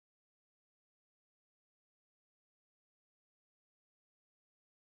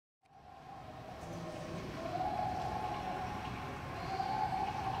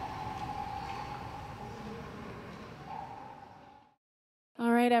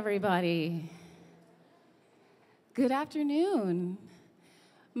right, everybody. Good afternoon.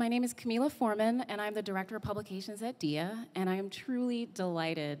 My name is Camila Foreman, and I'm the Director of Publications at DIA, and I am truly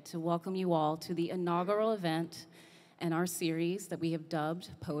delighted to welcome you all to the inaugural event in our series that we have dubbed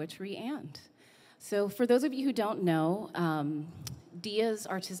Poetry And. So for those of you who don't know, DIA's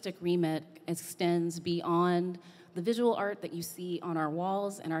artistic remit extends beyond the visual art that you see on our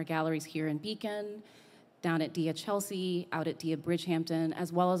walls and our galleries here in Beacon, down at DIA Chelsea, out at DIA Bridgehampton,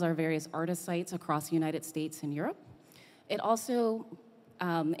 as well as our various artist sites across the United States and Europe. It also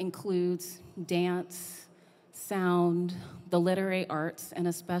includes dance, sound, the literary arts, and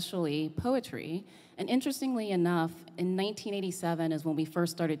especially poetry. And interestingly enough, in 1987 is when we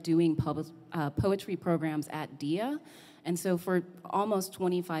first started doing poetry programs at DIA. And so for almost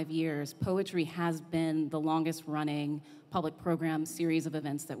 25 years, poetry has been the longest running public program series of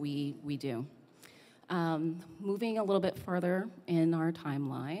events that we do. Moving a little bit further in our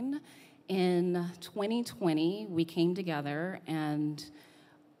timeline, in 2020, we came together and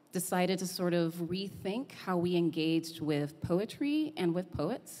decided to sort of rethink how we engaged with poetry and with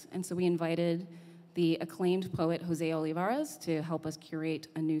poets. And so we invited the acclaimed poet José Olivarez to help us curate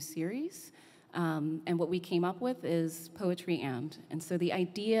a new series. And what we came up with is Poetry And. And so the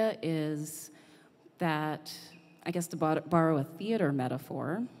idea is that, I guess to borrow a theater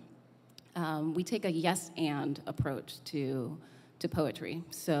metaphor, we take a yes and approach to poetry.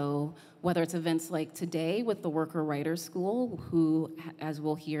 So whether it's events like today with the Worker Writers School, who, as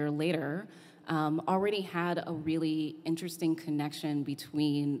we'll hear later, already had a really interesting connection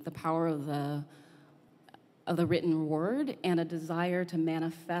between the power of the written word and a desire to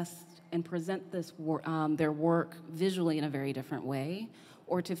manifest and present this their work visually in a very different way,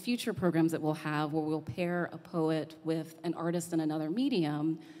 or to future programs that we'll have where we'll pair a poet with an artist in another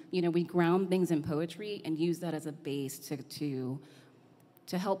medium. You know, we ground things in poetry and use that as a base to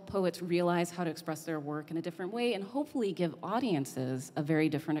help poets realize how to express their work in a different way and hopefully give audiences a very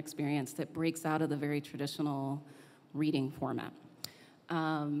different experience that breaks out of the very traditional reading format.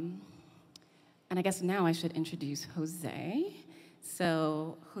 And I guess now I should introduce Jose.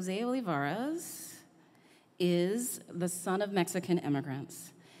 So José Olivarez is the son of Mexican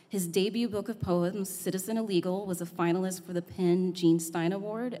immigrants. His debut book of poems, Citizen Illegal, was a finalist for the PEN Gene Stein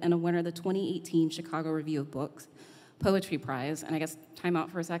Award and a winner of the 2018 Chicago Review of Books Poetry Prize. And I guess, time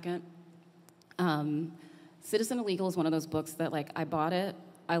out for a second. Citizen Illegal is one of those books that, like, I bought it,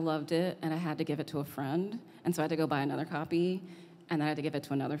 I loved it, and I had to give it to a friend. And so I had to go buy another copy, and then I had to give it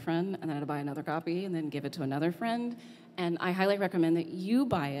to another friend, and then I had to buy another copy, and then give it to another friend. And I highly recommend that you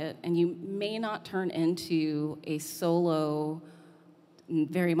buy it, and you may not turn into a solo,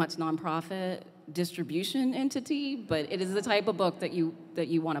 very much nonprofit distribution entity, but it is the type of book that you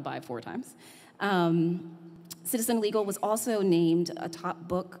want to buy 4 times. Citizen Legal was also named a top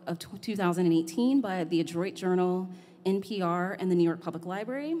book of 2018 by the Adroit Journal, NPR, and the New York Public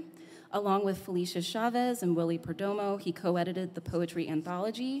Library. Along with Felicia Chavez and Willie Perdomo, he co-edited the poetry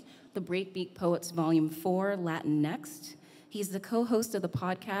anthology, The Breakbeat Poets Volume 4, Latin Next. He's the co-host of the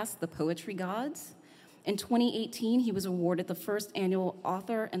podcast, The Poetry Gods. In 2018, he was awarded the first annual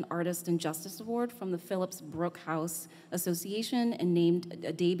Author and Artist in Justice Award from the Phillips Brookhouse Association and named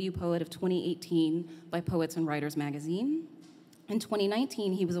a debut poet of 2018 by Poets and Writers magazine. In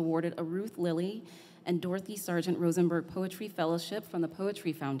 2019, he was awarded a Ruth Lilly and Dorothy Sargent Rosenberg Poetry Fellowship from the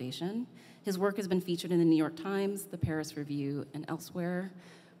Poetry Foundation. His work has been featured in the New York Times, the Paris Review, and elsewhere.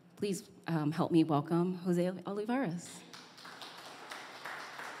 Please help me welcome José Olivarez.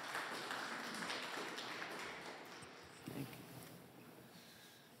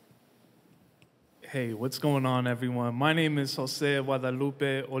 Hey, what's going on, everyone? My name is José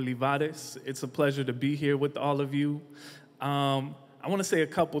Guadalupe Olivares. It's a pleasure to be here with all of you. I want to say a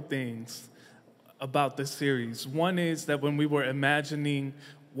couple things about this series. One is that when we were imagining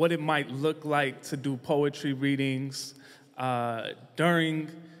what it might look like to do poetry readings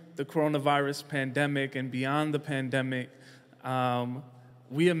during the coronavirus pandemic and beyond the pandemic,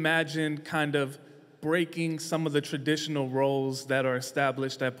 we imagined kind of breaking some of the traditional roles that are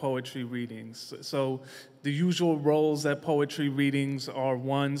established at poetry readings. So the usual roles at poetry readings are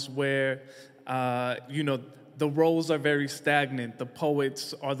ones where, the roles are very stagnant. The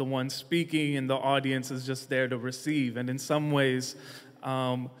poets are the ones speaking and the audience is just there to receive. And in some ways,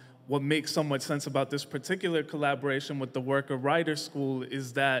 what makes so much sense about this particular collaboration with the Worker Writers School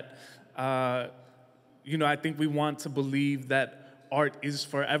is that, I think we want to believe that art is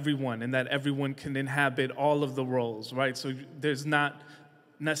for everyone and that everyone can inhabit all of the roles, right? So there's not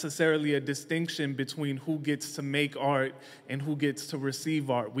necessarily a distinction between who gets to make art and who gets to receive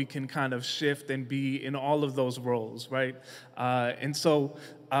art. We can kind of shift and be in all of those roles, right? And so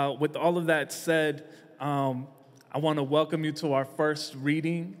with all of that said, I want to welcome you to our first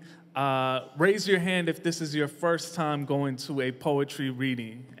reading. Raise your hand if this is your first time going to a poetry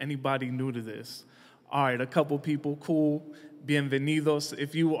reading. Anybody new to this? All right, a couple people, cool. Bienvenidos.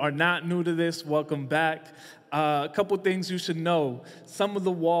 If you are not new to this, welcome back. A couple things you should know. Some of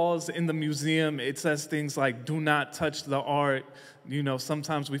the walls in the museum, it says things like, do not touch the art. You know,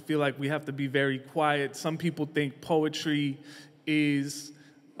 sometimes we feel like we have to be very quiet. Some people think poetry is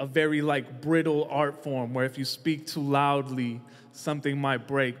a very brittle art form where if you speak too loudly, something might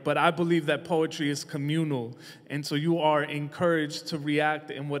break. But I believe that poetry is communal, and so you are encouraged to react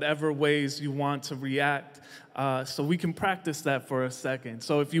in whatever ways you want to react. So we can practice that for a second.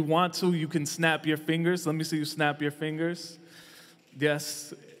 So if you want to, you can snap your fingers. Let me see you snap your fingers.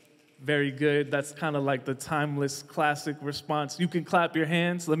 Yes, very good. That's kind of like the timeless classic response. You can clap your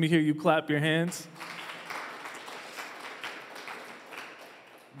hands. Let me hear you clap your hands.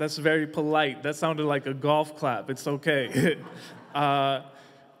 That's very polite. That sounded like a golf clap. It's okay.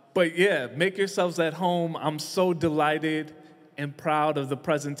 But yeah, make yourselves at home. I'm so delighted and proud of the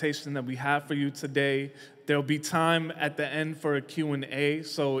presentation that we have for you today. There'll be time at the end for a Q&A,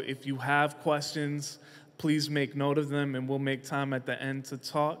 so if you have questions, please make note of them, and we'll make time at the end to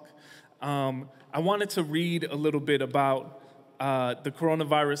talk. I wanted to read a little bit about the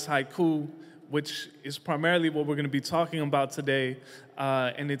Coronavirus Haiku, which is primarily what we're going to be talking about today.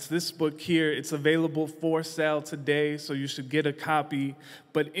 And it's this book here. It's available for sale today, so you should get a copy.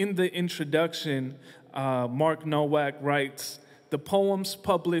 But in the introduction, Mark Nowak writes, "The poems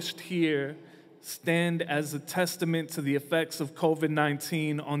published here stand as a testament to the effects of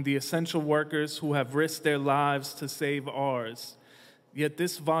COVID-19 on the essential workers who have risked their lives to save ours. Yet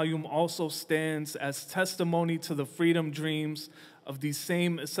this volume also stands as testimony to the freedom dreams of these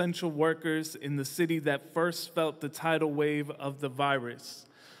same essential workers in the city that first felt the tidal wave of the virus."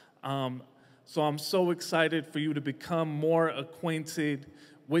 So I'm so excited for you to become more acquainted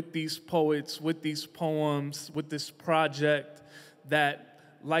with these poets, with these poems, with this project that,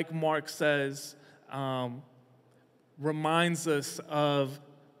 like Mark says, reminds us of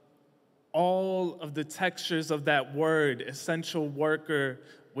all of the textures of that word, essential worker,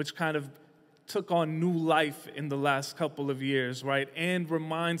 which kind of took on new life in the last couple of years, right? And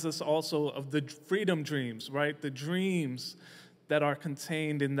reminds us also of the freedom dreams, right? The dreams that are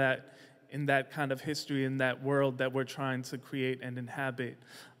contained in that kind of history, in that world that we're trying to create and inhabit.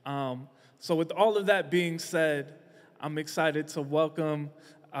 So with all of that being said, I'm excited to welcome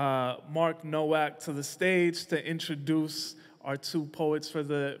Mark Nowak to the stage to introduce our two poets for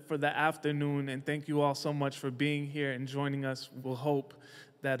the afternoon. And thank you all so much for being here and joining us. We'll hope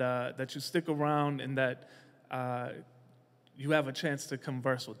that you stick around and that you have a chance to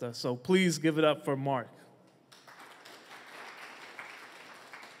converse with us. So please give it up for Mark.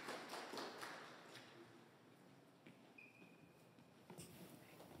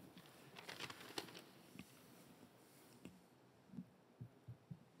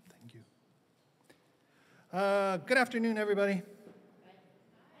 Thank you. Good afternoon, everybody.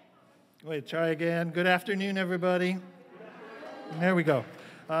 Wait, try again. Good afternoon, everybody. There we go.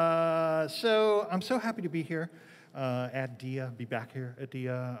 So I'm so happy to be here at DIA, be back here at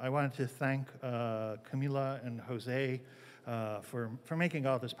DIA. I wanted to thank Camila and Jose for making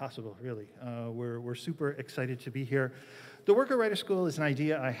all this possible, really. We're super excited to be here. The Worker Writer School is an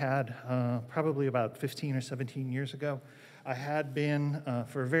idea I had probably about 15 or 17 years ago. I had been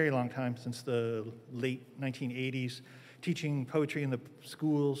for a very long time, since the late 1980s, teaching poetry in the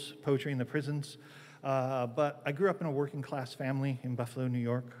schools, poetry in the prisons. But I grew up in a working class family in Buffalo, New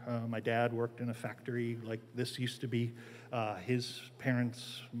York. My dad worked in a factory like this used to be. His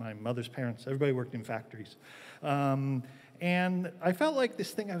parents, my mother's parents, everybody worked in factories. And I felt like this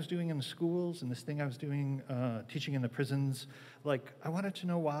thing I was doing in the schools and this thing I was doing teaching in the prisons, like I wanted to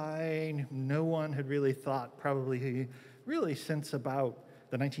know why no one had really thought, probably really since about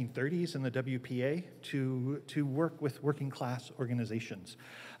the 1930s and the WPA, to work with working class organizations.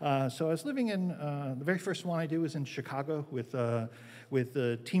 So I was living in, the very first one I did was in Chicago with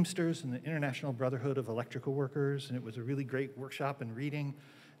the Teamsters and the International Brotherhood of Electrical Workers, and it was a really great workshop and reading.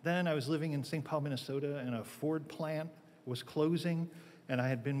 Then I was living in St. Paul, Minnesota, and a Ford plant was closing, and I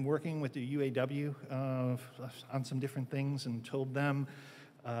had been working with the UAW on some different things and told them,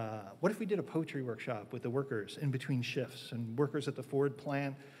 what if we did a poetry workshop with the workers in between shifts? And workers at the Ford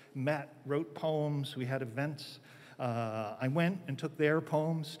plant met, wrote poems, we had events. I went and took their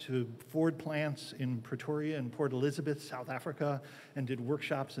poems to Ford plants in Pretoria and Port Elizabeth, South Africa, and did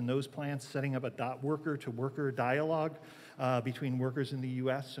workshops in those plants, setting up a worker-to-worker dialogue between workers in the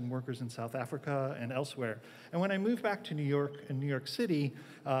US and workers in South Africa and elsewhere. And when I moved back to New York, in New York City,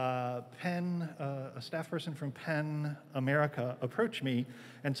 a staff person from Penn America approached me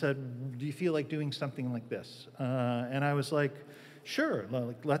and said, do you feel like doing something like this? And I was like, sure,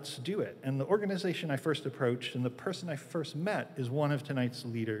 let's do it. And the organization I first approached and the person I first met is one of tonight's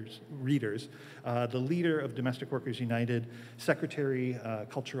readers, the leader of Domestic Workers United, Secretary,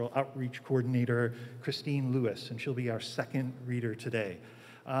 Cultural Outreach Coordinator, Christina Lewis, and she'll be our second reader today.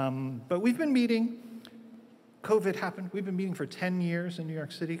 But we've been meeting. COVID happened. We've been meeting for 10 years in New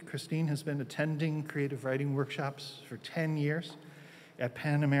York City. Christine has been attending creative writing workshops for 10 years. At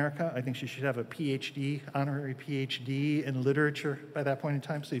Pan America, I think she should have a PhD, honorary PhD in literature by that point in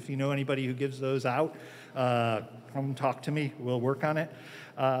time. So if you know anybody who gives those out, come talk to me. We'll work on it.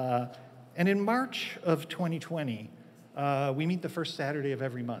 And in March of 2020, we meet the first Saturday of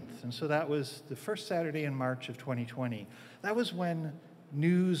every month. And so that was the first Saturday in March of 2020. That was when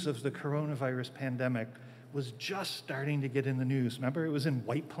news of the coronavirus pandemic was just starting to get in the news. Remember, it was in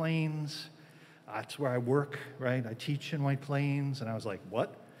White Plains. That's where I work, right? I teach in White Plains, and I was like,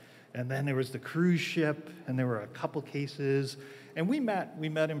 what? And then there was the cruise ship, and there were a couple cases. And we met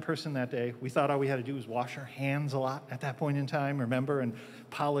in person that day. We thought all we had to do was wash our hands a lot at that point in time, remember, and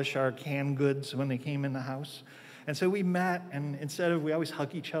polish our canned goods when they came in the house. And so we met, and we always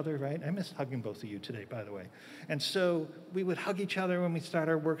hug each other, right? I miss hugging both of you today, by the way. And so we would hug each other when we start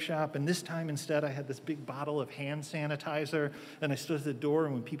our workshop, and this time instead I had this big bottle of hand sanitizer, and I stood at the door,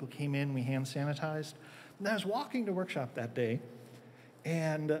 and when people came in, we hand sanitized. And I was walking to workshop that day,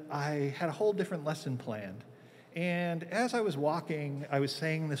 and I had a whole different lesson planned. And as I was walking, I was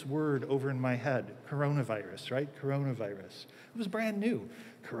saying this word over in my head, coronavirus, right? Coronavirus. It was brand new.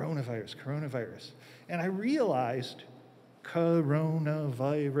 Coronavirus, coronavirus. And I realized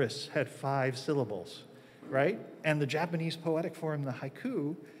coronavirus had 5 syllables, right? And the Japanese poetic form, the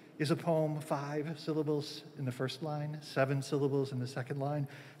haiku, is a poem 5 syllables in the first line, 7 syllables in the second line,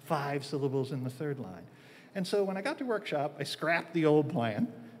 5 syllables in the third line. And so when I got to workshop, I scrapped the old plan,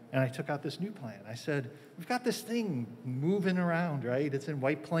 and I took out this new plan. I said, we've got this thing moving around, right? It's in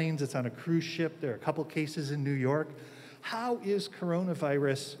White Plains, it's on a cruise ship, there are a couple cases in New York. How is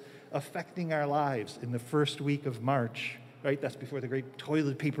coronavirus affecting our lives in the first week of March, right? That's before the great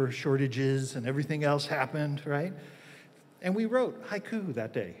toilet paper shortages and everything else happened, right? And we wrote haiku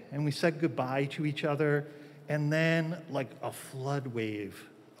that day, and we said goodbye to each other, and then like a flood wave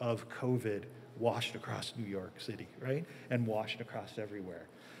of COVID washed across New York City, right? And washed across everywhere.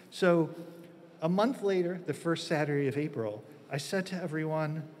 So a month later, the first Saturday of April, I said to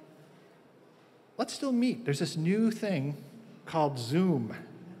everyone, let's still meet. There's this new thing called Zoom,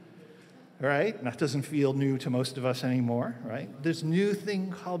 right? And that doesn't feel new to most of us anymore, right? This new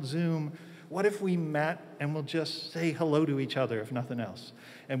thing called Zoom. What if we met and we'll just say hello to each other, if nothing else?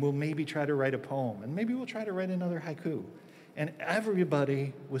 And we'll maybe try to write a poem, and maybe we'll try to write another haiku. And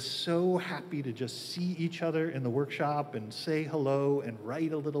everybody was so happy to just see each other in the workshop and say hello and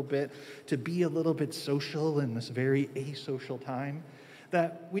write a little bit, to be a little bit social in this very asocial time,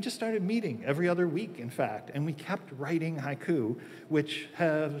 that we just started meeting every other week, in fact, and we kept writing haiku, which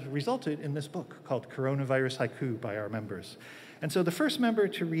has resulted in this book called Coronavirus Haiku by our members. And so the first member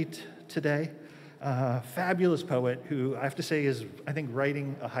to read today, fabulous poet who I have to say is, I think,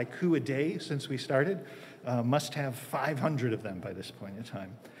 writing a haiku a day since we started, must have 500 of them by this point in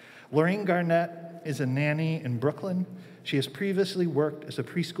time. Lorraine Garnett is a nanny in Brooklyn. She has previously worked as a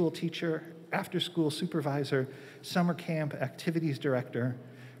preschool teacher, after-school supervisor, summer camp activities director.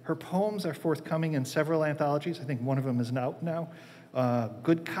 Her poems are forthcoming in several anthologies. I think one of them is out now.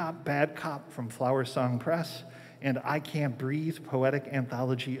 Good Cop, Bad Cop from Flower Song Press, and I Can't Breathe, poetic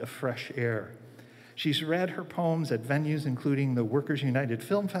anthology of fresh air. She's read her poems at venues including the Workers United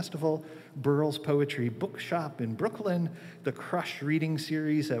Film Festival, Burroughs Poetry Bookshop in Brooklyn, the Crush Reading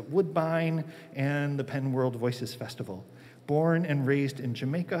Series at Woodbine, and the Penn World Voices Festival. Born and raised in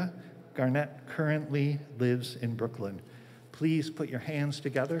Jamaica, Garnett currently lives in Brooklyn. Please put your hands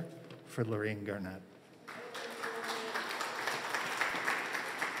together for Lorraine Garnett.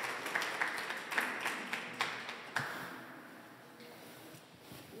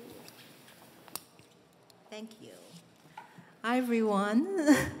 Thank you. Hi,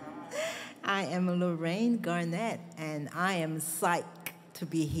 everyone. I am Lorraine Garnett, and I am psyched to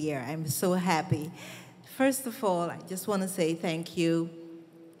be here. I'm so happy. First of all, I just want to say thank you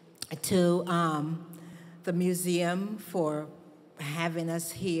to the museum for having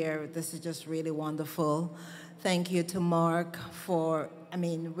us here. This is just really wonderful. thank you to Mark for,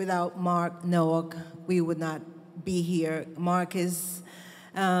 without Mark Nowak, we would not be here. Mark is,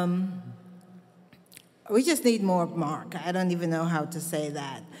 we just need more Mark. I don't even know how to say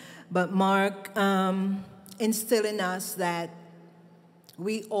that. But Mark instilled in us that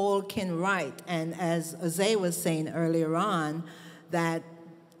we all can write. And as Jose was saying earlier on, that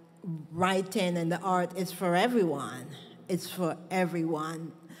writing and the art is for everyone. It's for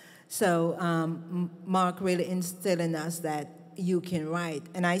everyone. So Mark really instilled in us that you can write.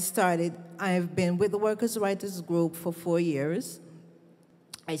 And I've been with the Workers' Writers Group for 4 years.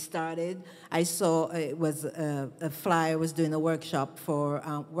 I saw it was a flyer was doing a workshop for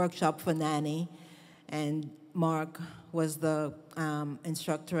nanny, and Mark was the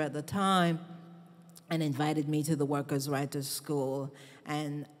instructor at the time and invited me to the Workers' Writers School.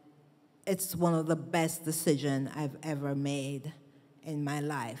 And it's one of the best decisions I've ever made in my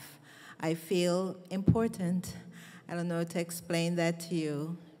life. I feel important. I don't know how to explain that to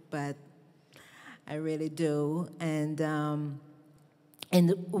you, but I really do. And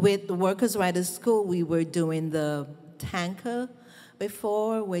with the Workers' Writers School, we were doing the tanker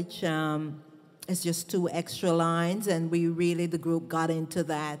before, which is just 2 extra lines, and the group got into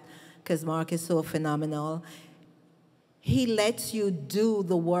that because Mark is so phenomenal. He lets you do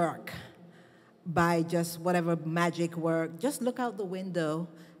the work by just whatever magic work. Just look out the window,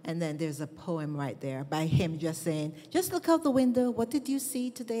 and then there's a poem right there by him just saying, just look out the window. What did you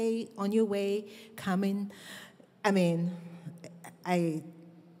see today on your way coming? I'm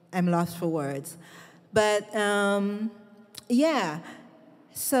lost for words. But yeah,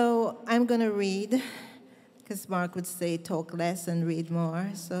 so I'm going to read, because Mark would say talk less and read more.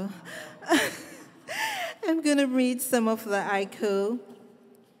 So I'm going to read some of the haiku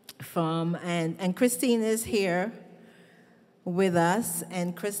and Christine is here with us,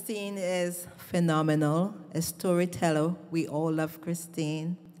 and Christine is phenomenal, a storyteller. We all love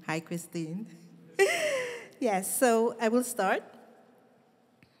Christine. Hi, Christine. Yes, so I will start.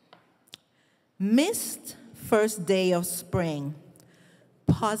 Missed first day of spring,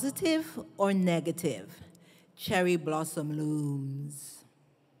 positive or negative? Cherry blossom looms.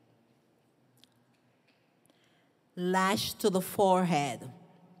 Lash to the forehead.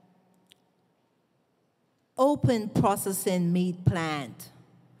 Open processing meat plant.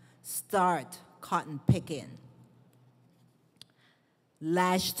 Start cotton picking.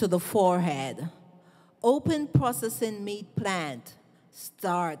 Lash to the forehead. Open processing meat plant.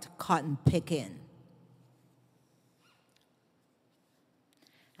 Start cotton picking.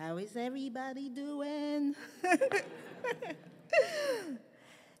 How is everybody doing?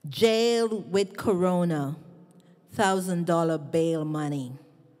 Jailed with corona. $1,000 bail money.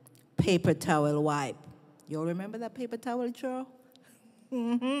 Paper towel wipe. You all remember that paper towel drawer?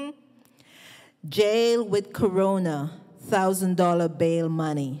 Mm-hmm. Jail with corona, $1,000 bail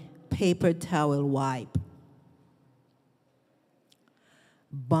money, paper towel wipe.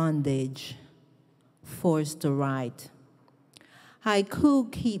 Bondage, forced to write.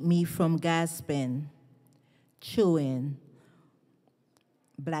 Haiku keep me from gasping, chewing,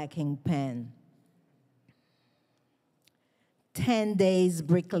 black ink pen. 10 days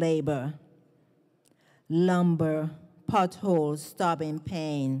brick labor. Lumber, potholes, stubborn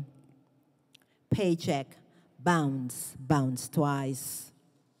pain. Paycheck, bounce twice.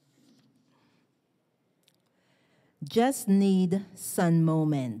 Just need sun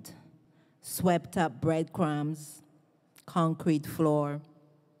moment. Swept up breadcrumbs, concrete floor.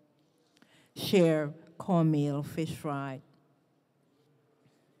 Share cornmeal, fish fry.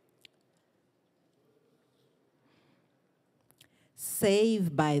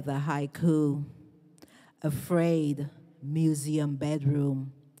 Saved by the haiku. Afraid, museum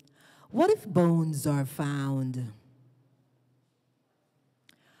bedroom. What if bones are found?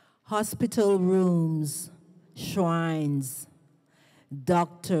 Hospital rooms, shrines,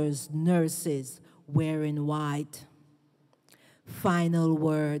 doctors, nurses wearing white. Final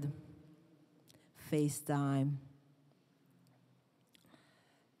word, FaceTime.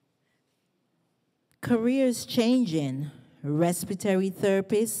 Careers changing, respiratory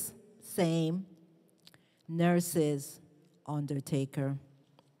therapists, same. Nurses, undertaker.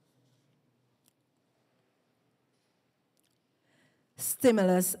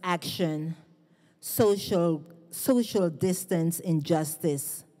 Stimulus action, social distance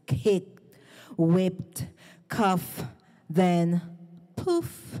injustice, kicked, whipped, cuff, then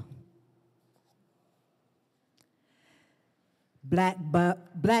poof. Black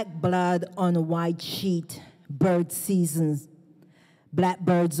blood on a white sheet, bird seasons,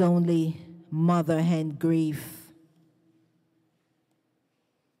 blackbirds only, mother hen grief.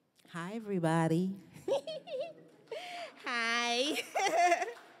 Hi, everybody.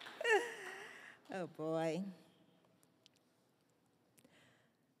 Oh boy.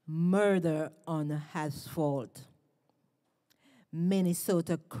 Murder on asphalt.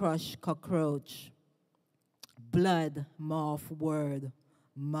 Minnesota crush cockroach. Blood moth word,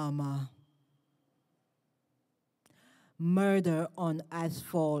 mama. Murder on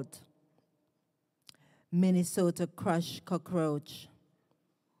asphalt. Minnesota crush cockroach.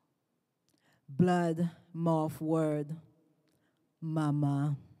 Blood moth word,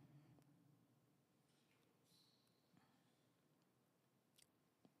 mama.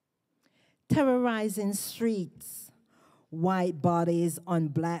 Terrorizing streets, white bodies on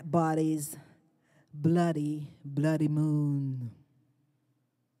black bodies, bloody, bloody moon.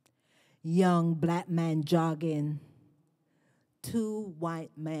 Young black man jogging, two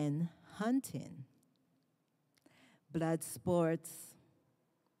white men hunting. Blood sports,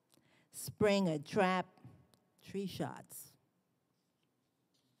 spring a trap, tree shots.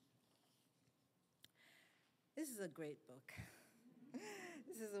 This is a great book.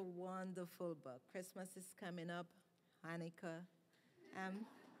 This is a wonderful book. Christmas is coming up, Hanukkah.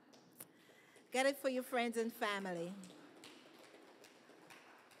 Get it for your friends and family.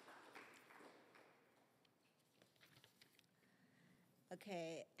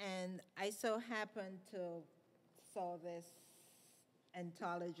 Okay, and I so happened to saw this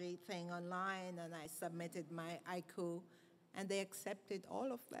anthology thing online, and I submitted my haiku, and they accepted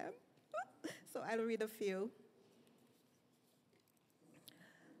all of them. So I'll read a few.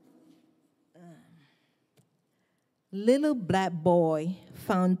 Little black boy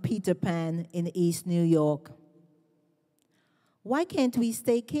found Peter Pan in East New York. Why can't we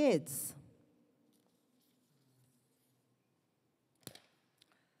stay kids?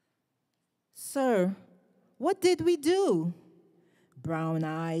 Sir, what did we do? Brown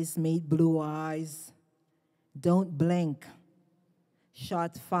eyes meet blue eyes. Don't blink.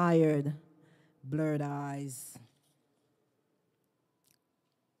 Shot fired. Blurred eyes.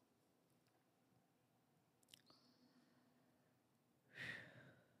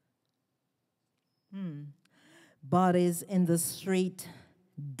 Bodies in the street,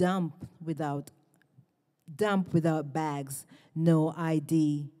 dump without bags, no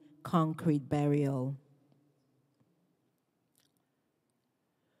ID, concrete burial.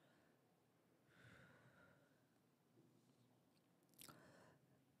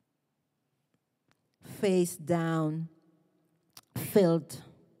 Face down, filled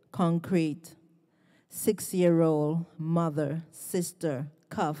concrete, 6-year-old mother, sister,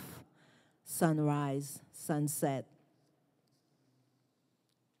 cuff, sunrise, sunset.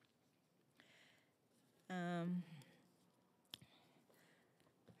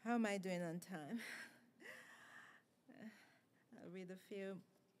 How am I doing on time? I'll read a few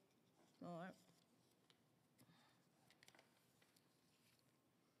more.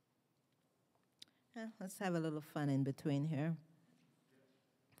 Let's have a little fun in between here.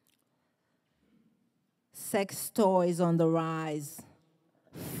 Sex toys on the rise.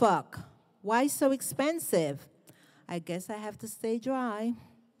 Fuck. Why so expensive? I guess I have to stay dry.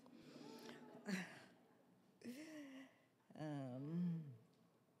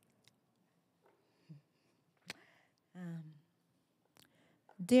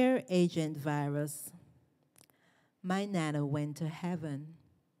 Dear Agent Virus, my Nana went to heaven.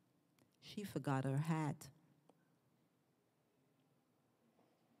 She forgot her hat.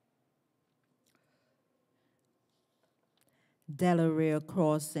 Delaware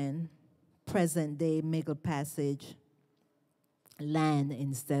Crossing, present-day Middle Passage, land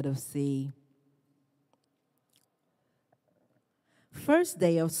instead of sea. First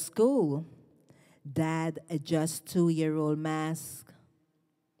day of school, Dad adjusts 2-year-old mask.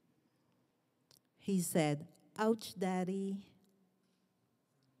 He said, "Ouch, Daddy."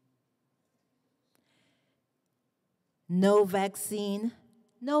 No vaccine,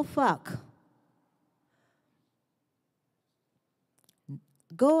 no fuck.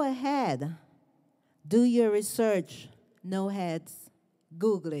 Go ahead, do your research, no heads,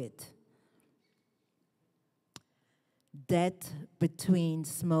 Google it. Death between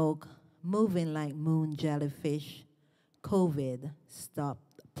smoke, moving like moon jellyfish, COVID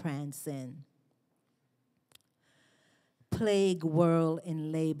stopped prancing. Plague whirl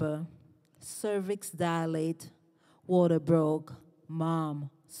in labor, cervix dilate, water broke, mom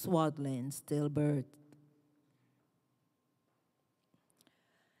swaddling stillbirth.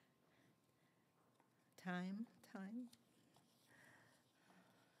 Time.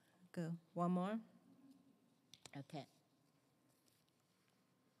 Go, one more. Okay.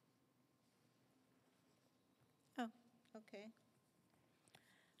 Oh, okay.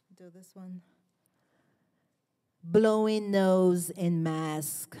 Do this one. Blowing nose in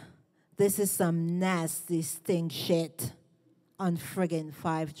mask, This is some nasty stink shit on friggin'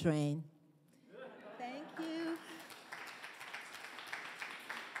 5 train. Thank you.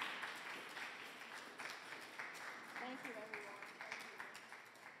 Thank you, everyone.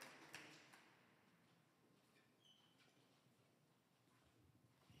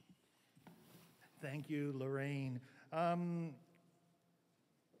 Thank you, Lorraine.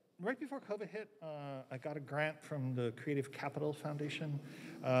 Right before COVID hit, I got a grant from the Creative Capital Foundation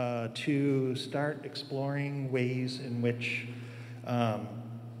to start exploring ways in which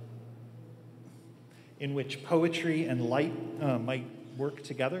poetry and light might work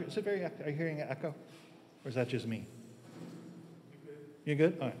together. Is it very? Are you hearing an echo, or is that just me? You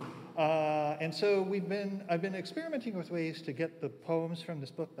good? All right. And so I've been experimenting with ways to get the poems from this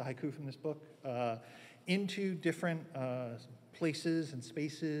book, the haiku from this book, into different places and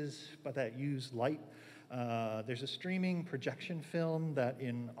spaces, but that use light. There's a streaming projection film that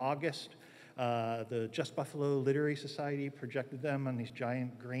in August, the Just Buffalo Literary Society projected them on these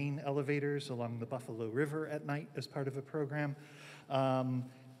giant grain elevators along the Buffalo River at night as part of a program.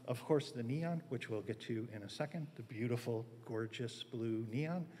 Of course, the neon, which we'll get to in a second, the beautiful, gorgeous blue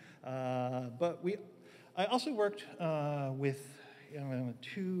neon. But I also worked with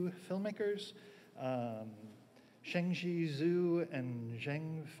 2 filmmakers, Shengji Zhu and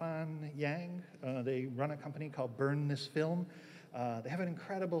Zhengfan Yang. They run a company called Burn This Film. They have an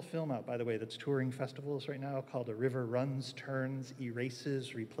incredible film out, by the way, that's touring festivals right now called A River Runs, Turns,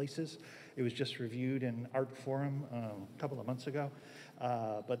 Erases, Replaces. It was just reviewed in Art Forum a couple of months ago.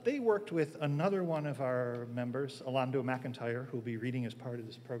 But they worked with another one of our members, Alando McIntyre, who will be reading as part of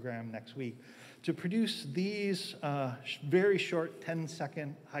this program next week, to produce these very short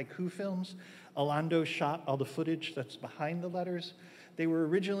 10-second haiku films. Alando shot all the footage that's behind the letters. They were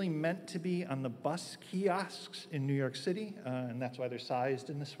originally meant to be on the bus kiosks in New York City, and that's why they're sized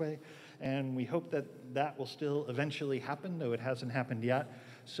in this way. And we hope that that will still eventually happen, though it hasn't happened yet.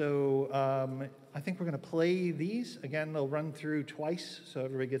 So I think we're going to play these. Again, they'll run through twice, so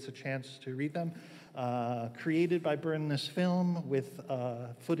everybody gets a chance to read them. Created by Burn This Film with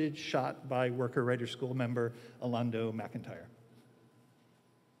footage shot by Worker Writer School member Alando McIntyre.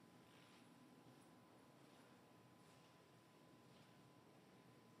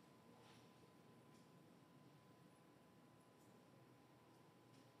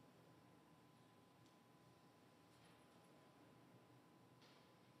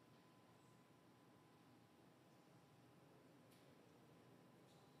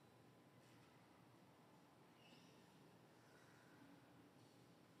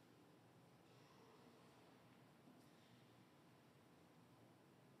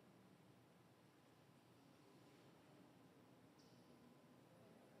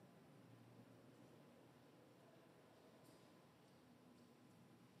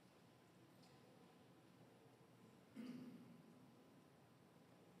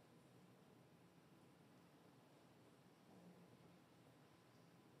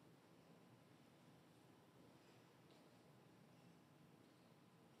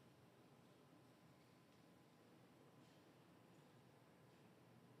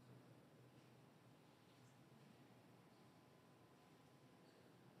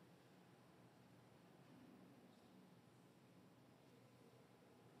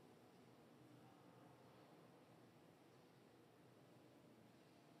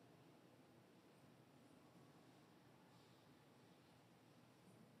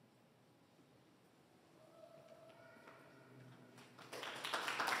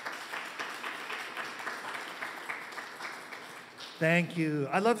 Thank you.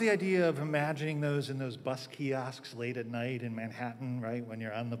 I love the idea of imagining those in those bus kiosks late at night in Manhattan, right, when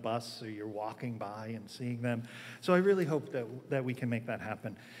you're on the bus or you're walking by and seeing them. So I really hope that we can make that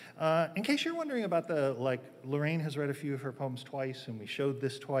happen. In case you're wondering about Lorraine has read a few of her poems twice, and we showed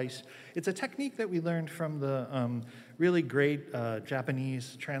this twice. It's a technique that we learned from the really great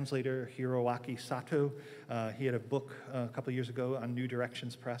Japanese translator Hiroaki Sato. He had a book a couple years ago on New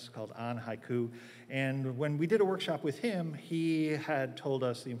Directions Press called On Haiku. And when we did a workshop with him, he had told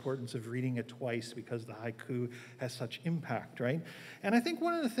us the importance of reading it twice because the haiku has such impact, right? And I think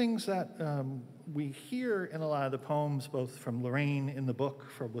one of the things that we hear in a lot of the poems, both from Lorraine in the book,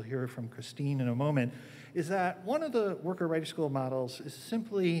 we'll hear from Christine in a moment, is that one of the Worker Writer School models is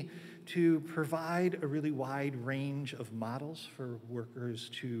simply to provide a really wide range of models for workers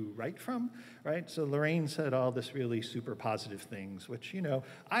to write from, right? So Lorraine said all this really super positive things, which, you know,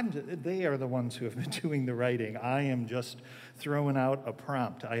 they are the ones who have been doing the writing. I am just throwing out a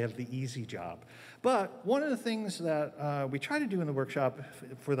prompt. I have the easy job. But one of the things that we try to do in the workshop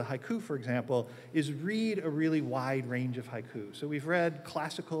for the haiku, for example, is read a really wide range of haiku. So we've read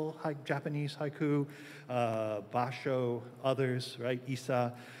classical Japanese haiku, Basho, others, right,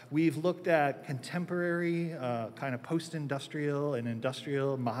 Isa. We've looked at contemporary, kind of post-industrial and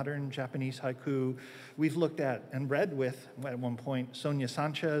industrial modern Japanese haiku. We've looked at and read with, at one point, Sonia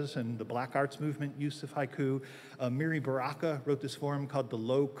Sanchez and the Black Arts Movement use of haiku. Miri Baraka wrote this form called the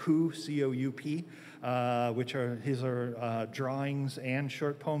Low Coup, C-O-U-P, which are his drawings and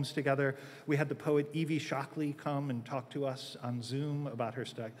short poems together. We had the poet Evie Shockley come and talk to us on Zoom about her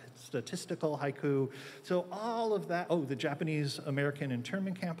statistical haiku. So all of that, the Japanese-American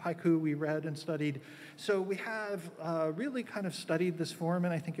internment camp haiku we read and studied. So we have really kind of studied this form,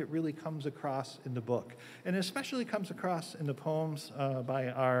 and I think it really comes across in the book. And it especially comes across in the poems by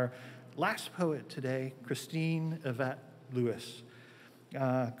our last poet today, Christina Yvette Lewis.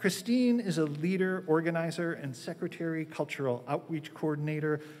 Christine is a leader, organizer, and secretary cultural outreach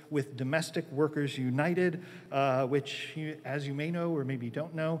coordinator with Domestic Workers United, which, as you may know or maybe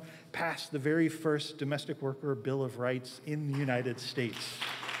don't know, passed the very first domestic worker Bill of Rights in the United States.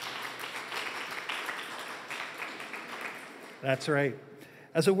 That's right.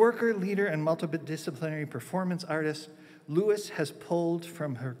 As a worker, leader, and multidisciplinary performance artist, Lewis has pulled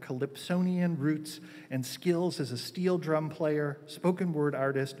from her Calypsonian roots and skills as a steel drum player, spoken word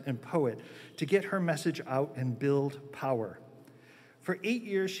artist, and poet to get her message out and build power. For 8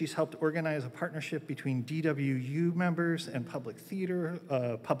 years, she's helped organize a partnership between DWU members and public theater,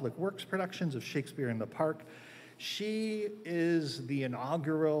 public works productions of Shakespeare in the Park. She is the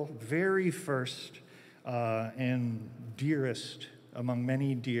inaugural, very first, and dearest among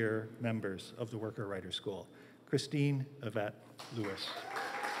many dear members of the Worker Writer School. Christina Yvette Lewis.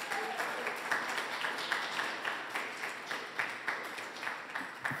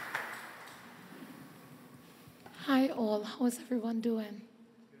 Hi all, how is everyone doing?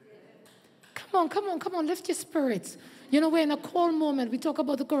 Come on, lift your spirits. You know, we're in a cold moment. We talk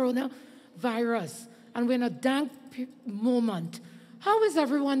about the coronavirus, and we're in a dank moment. How is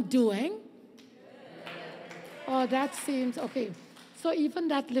everyone doing? Oh, that seems, okay. So even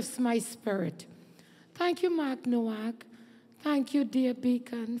that lifts my spirit. Thank you, Mark Nowak. Thank you, dear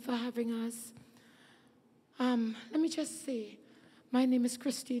Beacon, for having us. Let me just say, my name is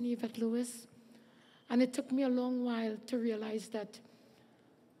Christina Yvette Lewis, and it took me a long while to realize that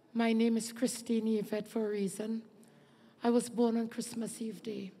my name is Christina Yvette for a reason. I was born on Christmas Eve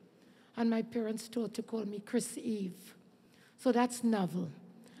Day, and my parents told to call me Chris Eve. So that's novel,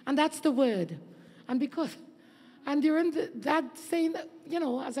 and that's the word. And during that saying, you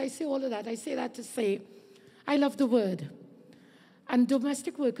know, as I say all of that, I say that to say, I love the word. And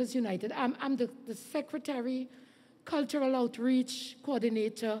Domestic Workers United, I'm the Secretary, Cultural Outreach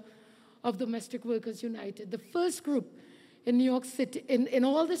Coordinator of Domestic Workers United, the first group in New York City, in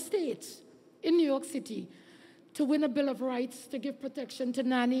all the states, in New York City, to win a Bill of Rights to give protection to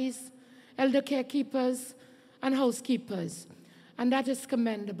nannies, elder carekeepers, and housekeepers. And that is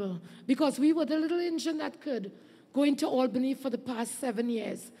commendable, because we were the little engine that could go into Albany for the past 7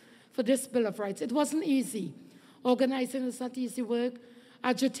 years for this Bill of Rights. It wasn't easy. Organizing is not easy work.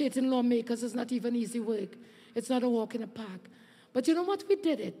 Agitating lawmakers is not even easy work. It's not a walk in the park. But you know what? We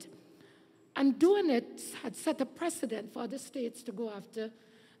did it. And doing it had set a precedent for other states to go after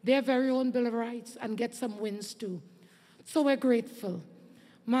their very own Bill of Rights and get some wins too. So we're grateful.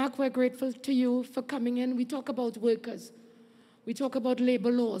 Mark, we're grateful to you for coming in. We talk about workers. We talk about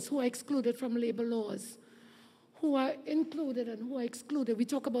labor laws, who are excluded from labor laws, who are included and who are excluded. We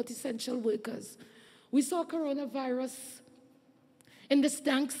talk about essential workers. We saw coronavirus in this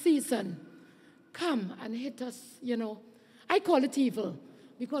dank season come and hit us, you know. I call it evil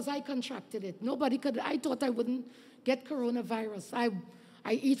because I contracted it. I thought I wouldn't get coronavirus.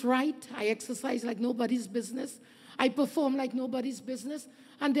 I eat right, I exercise like nobody's business, I perform like nobody's business,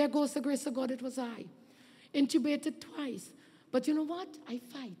 and there goes the grace of God, it was I. Intubated twice. But you know what? I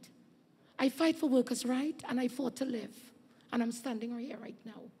fight. I fight for workers' rights, and I fought to live. And I'm standing right here right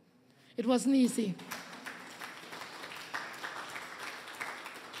now. It wasn't easy.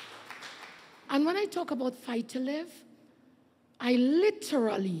 And when I talk about fight to live, I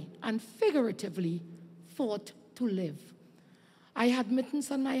literally and figuratively fought to live. I had mittens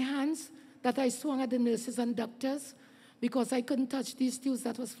on my hands that I swung at the nurses and doctors because I couldn't touch these tubes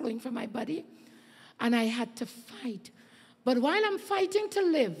that was flowing from my body. And I had to fight. But while I'm fighting to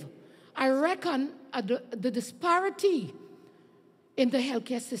live, I reckon the disparity in the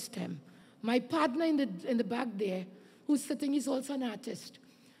healthcare system. My partner in the back there, who's sitting, is also an artist.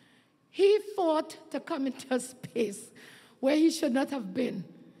 He fought to come into a space where he should not have been.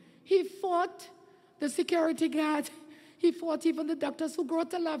 He fought the security guard. He fought even the doctors who grew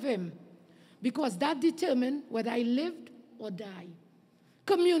to love him, because that determined whether I lived or died.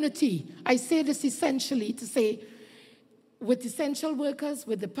 Community. I say this essentially to say, with essential workers,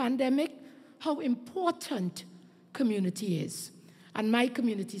 with the pandemic, how important community is. And my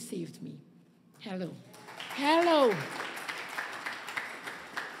community saved me. Hello. Hello.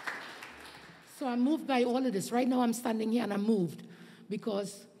 So I'm moved by all of this. Right now I'm standing here and I'm moved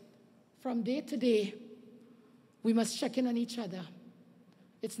because from day to day, we must check in on each other.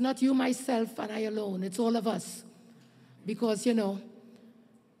 It's not you, myself, and I alone. It's all of us. Because, you know,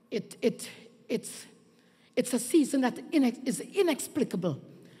 it's a season that is inexplicable.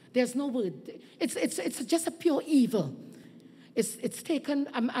 There's no word. It's just a pure evil. It's taken.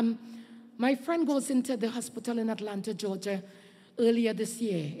 My friend goes into the hospital in Atlanta, Georgia, earlier this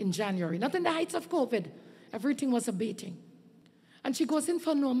year in January. Not in the heights of COVID. Everything was abating. And she goes in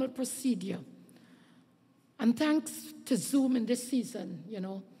for a normal procedure. And thanks to Zoom in this season, you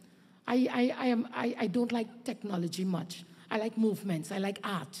know, I don't like technology much. I like movements. I like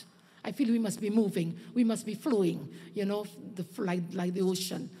art. I feel we must be moving. We must be flowing, you know, like the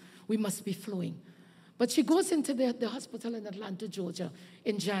ocean. We must be flowing. But she goes into the hospital in Atlanta, Georgia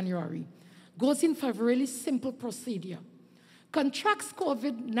in January. Goes in for a really simple procedure. Contracts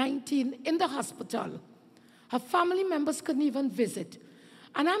COVID-19 in the hospital. Her family members couldn't even visit.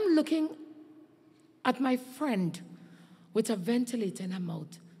 And I'm looking at my friend with a ventilator in her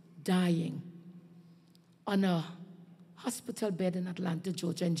mouth, dying on a hospital bed in Atlanta,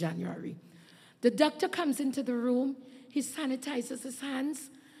 Georgia in January. The doctor comes into the room, he sanitizes his hands,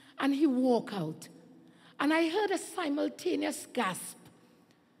 and he walks out. And I heard a simultaneous gasp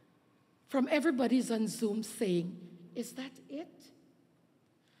from everybody's on Zoom saying, "Is that it?"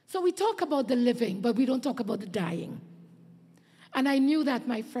 So we talk about the living, but we don't talk about the dying. And I knew that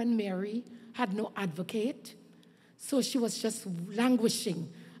my friend Mary had no advocate, so she was just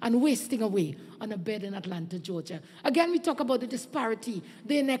languishing and wasting away on a bed in Atlanta, Georgia. Again, we talk about the disparity,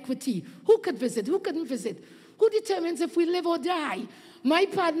 the inequity. Who could visit? Who couldn't visit? Who determines if we live or die? My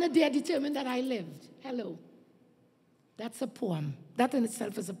partner there determined that I lived. Hello. That's a poem. That in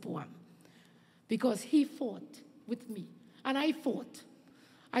itself is a poem. Because he fought with me, and I fought.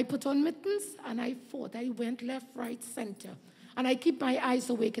 I put on mittens, and I fought. I went left, right, center. And I keep my eyes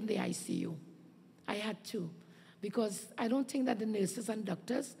awake in the ICU. I had to, because I don't think that the nurses and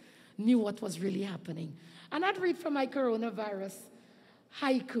doctors knew what was really happening. And I'd read from my coronavirus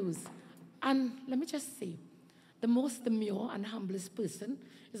haikus. And let me just say, the most demure and humblest person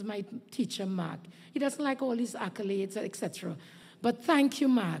is my teacher, Mark. He doesn't like all his accolades, etc. But thank you,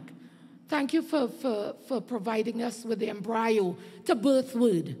 Mark. Thank you for providing us with the embryo to birth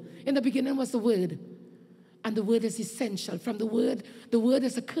word. In the beginning was the word. And the word is essential. From the word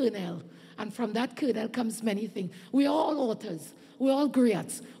is a kernel. And from that kernel comes many things. We're all authors. We're all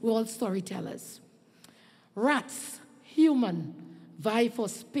griots. We're all storytellers. Rats, human, vie for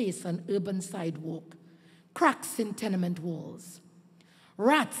space on urban sidewalk. Cracks in tenement walls.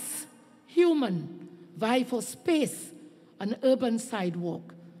 Rats, human, vie for space on urban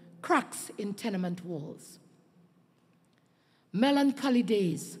sidewalk. Cracks in tenement walls. Melancholy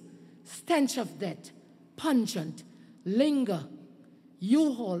days, stench of death, pungent, linger,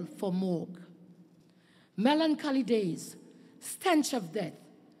 U-Haul for morgue. Melancholy days, stench of death,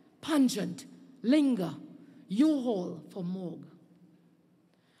 pungent, linger, U-Haul for morgue.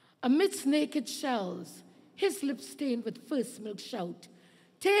 Amidst naked shells, his lips stained with first milk shout,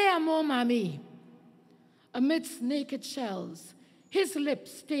 "Te amo, mami." Amidst naked shells, his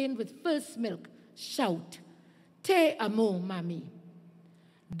lips stained with first milk shout, "Te amo, mami."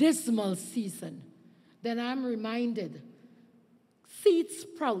 Dismal season. Then I'm reminded, seed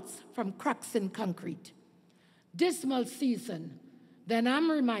sprouts from cracks in concrete. Dismal season. Then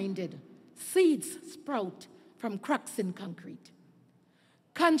I'm reminded, seeds sprout from cracks in concrete.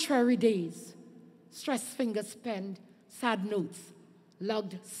 Contrary days. Stress fingers penned sad notes,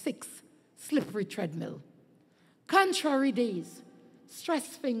 logged 6, slippery treadmill. Contrary days. Stress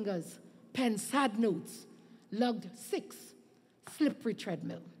fingers penned sad notes, logged 6, slippery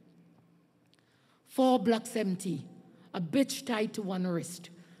treadmill. 4 blocks empty, a bitch tied to one wrist,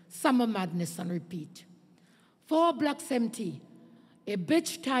 summer madness on repeat. 4 blocks empty, a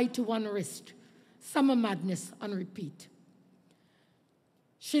bitch tied to one wrist, summer madness on repeat.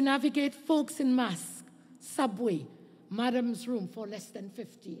 She navigates folks in masks, subway, madam's room for less than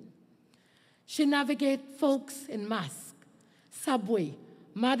 15. She navigates folks in masks, subway,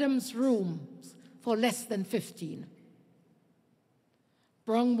 madam's rooms for less than 15.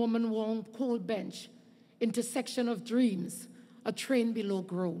 Brown woman warm cold bench, intersection of dreams, a train below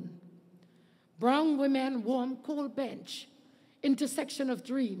groan. Brown women warm cold bench, intersection of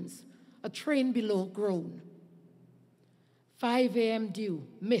dreams, a train below groan. 5 a.m. dew,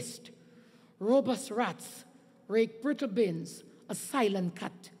 mist, robust rats, rake brittle bins, a silent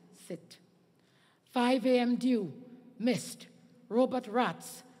cat sit. 5 a.m. dew, mist, robot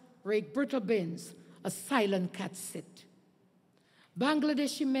rats, rake brittle bins, a silent cat sit.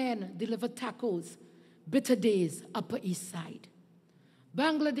 Bangladeshi men deliver tacos, bitter days, Upper East Side.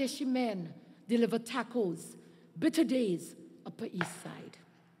 Bangladeshi men deliver tacos, bitter days, Upper East Side.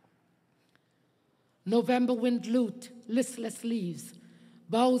 November wind loot, listless leaves,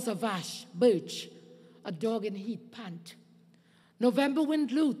 boughs of ash, birch, a dog in heat pant. November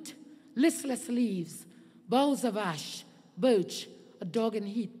wind loot, listless leaves, boughs of ash, birch, a dog in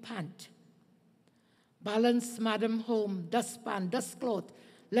heat pant. Balance, madam, home, dustpan, dustcloth,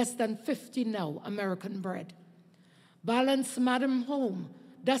 less than 50 now, American bread. Balance, madam, home,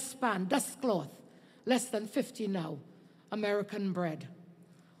 dustpan, dustcloth, less than 50 now, American bread.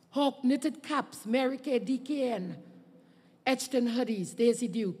 Hawk knitted caps, Mary Kay, DKN, etched in hoodies, Daisy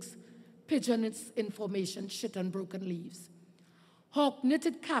Dukes, pigeon information, shit on broken leaves. Hawk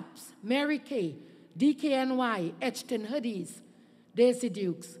knitted caps, Mary Kay, DKNY, etched in hoodies, Daisy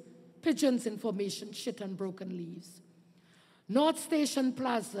Dukes, pigeons information, shit on broken leaves. North Station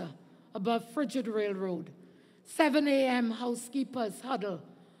Plaza, above Frigid Railroad, 7 a.m. housekeepers huddle,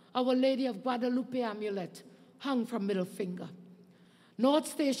 Our Lady of Guadalupe amulet hung from middle finger. North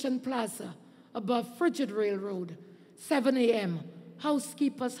Station Plaza, above Frigid Railroad, 7 a.m.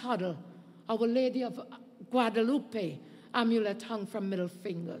 housekeepers huddle, Our Lady of Guadalupe amulet hung from middle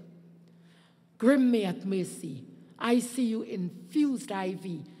finger. Grim me at mercy, ICU infused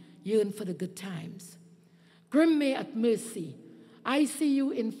IV, yearn for the good times. Grim me at mercy,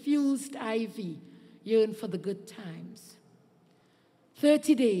 ICU infused IV, yearn for the good times.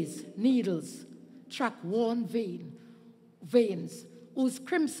 30 days, needles, track worn veins, ooze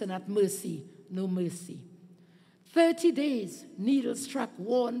crimson at mercy, no mercy. 30 days, needles track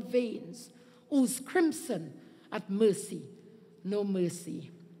worn veins, ooze crimson at mercy, no mercy.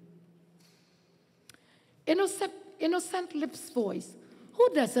 Innocent lips voice, who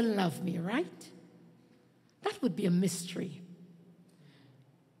doesn't love me, right? That would be a mystery.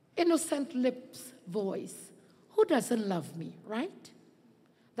 Innocent lips voice, who doesn't love me, right?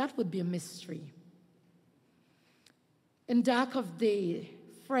 That would be a mystery. In dark of day,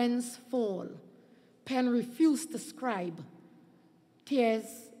 friends fall, pen refuse to scribe, tears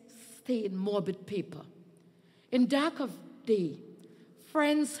stain morbid paper. In dark of day,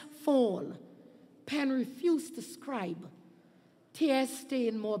 friends fall, pen refuse to scribe, tears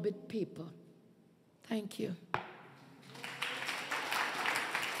stain morbid paper. Thank you.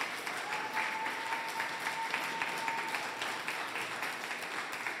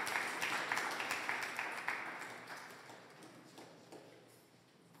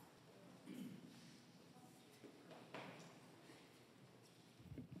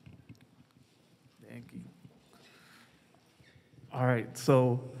 Thank you. All right,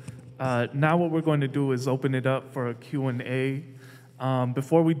 so now what we're going to do is open it up for a Q&A.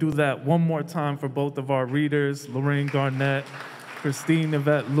 Before we do that, one more time for both of our readers, Lorraine Garnett, Christina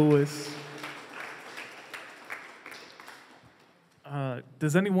Yvette Lewis.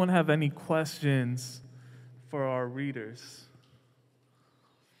 Does anyone have any questions for our readers?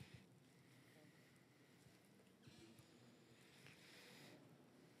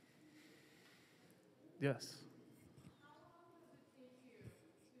 Yes.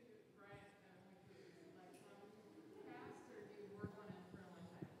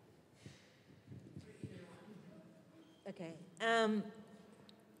 Okay.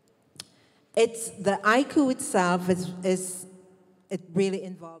 It's the haiku itself it really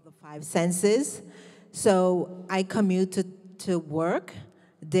involved the 5 senses. So I commute to work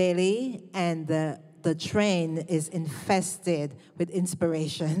daily, and the train is infested with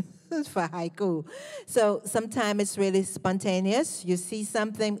inspiration for haiku. So sometimes it's really spontaneous. You see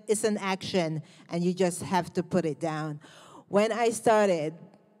something, it's an action, and you just have to put it down. When I started,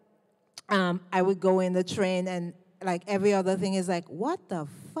 I would go in the train and like every other thing is like, what the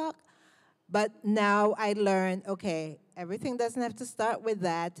fuck? But now I learned, okay, everything doesn't have to start with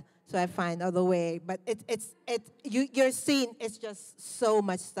that, so I find other way. But you're seeing it's just so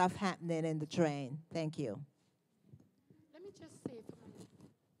much stuff happening in the train. Thank you.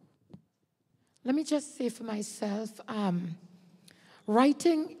 Let me just say for myself,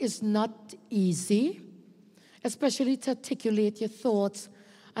 Writing is not easy, especially to articulate your thoughts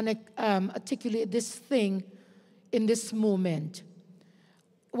and articulate this thing in this moment.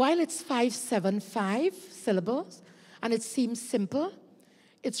 While it's 575 syllables and it seems simple,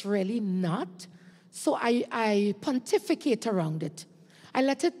 it's really not. So I pontificate around it. I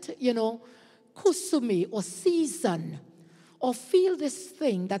let it, kusume or season or feel this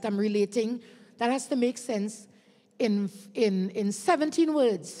thing that I'm relating that has to make sense in 17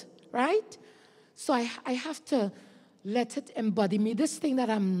 words, right? So I have to let it embody me. This thing that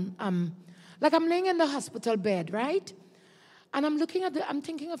I'm laying in the hospital bed, right? And I'm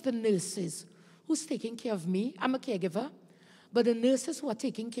thinking of the nurses who's taking care of me. I'm a caregiver, but the nurses who are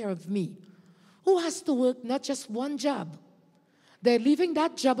taking care of me, who has to work not just one job. They're leaving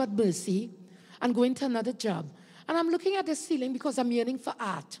that job at Mercy and going to another job. And I'm looking at the ceiling because I'm yearning for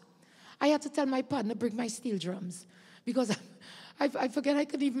art. I had to tell my partner, bring my steel drums, because I forget I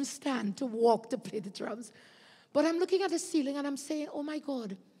could even stand to walk to play the drums. But I'm looking at the ceiling and I'm saying, oh my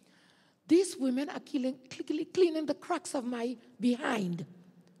God, these women are cleaning the cracks of my behind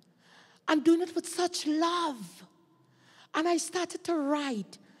and doing it with such love. And I started to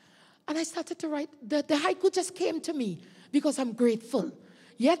write. The haiku just came to me because I'm grateful.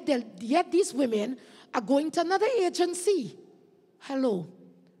 Yet these women are going to another agency. Hello.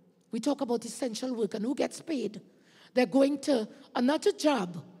 We talk about essential work and who gets paid. They're going to another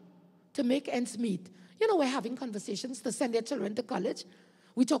job to make ends meet. We're having conversations to send their children to college.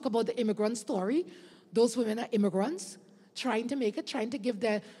 We talk about the immigrant story. Those women are immigrants trying to make it, trying to give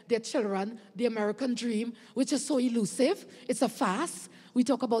their children the American dream, which is so elusive. It's a farce. We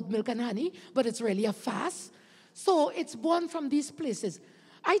talk about milk and honey, but it's really a farce. So it's born from these places.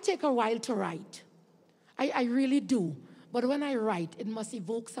 I take a while to write. I really do. But when I write, it must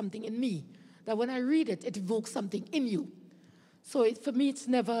evoke something in me. That when I read it, it evokes something in you. So for me, it's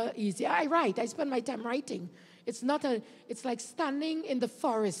never easy. I write. I spend my time writing. It's like standing in the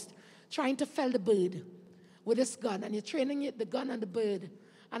forest trying to fell the bird with this gun, and you're training the gun and the bird,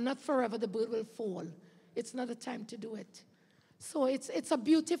 and not forever the bird will fall. It's not a time to do it. So it's a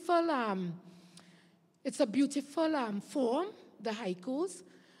beautiful form, the haikus,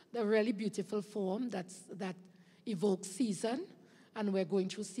 the really beautiful form that evokes season, and we're going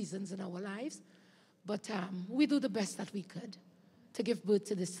through seasons in our lives. But we do the best that we could to give birth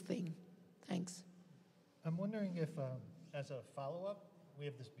to this thing. Thanks. I'm wondering if, as a follow-up, we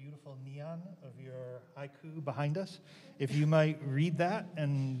have this beautiful neon of your haiku behind us. If you might read that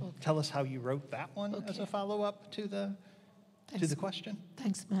and tell us how you wrote that one as a follow-up to the question.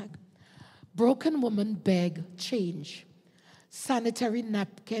 Thanks, Mark. Broken woman beg change. Sanitary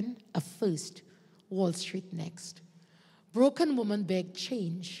napkin a first. Wall Street next. Broken woman beg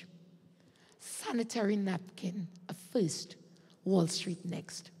change. Sanitary napkin a first. Wall Street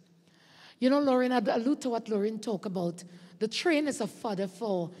next. Lorraine, I'd allude to what Lorraine talked about. The train is a fodder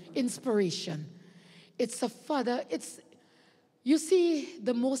for inspiration. It's a fodder. You see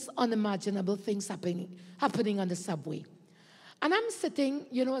the most unimaginable things happening on the subway. And I'm sitting,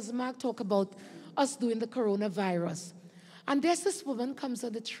 as Mark talked about us doing the coronavirus. And there's this woman comes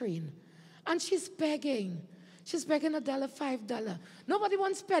on the train. And she's begging. She's begging $1, $5. Nobody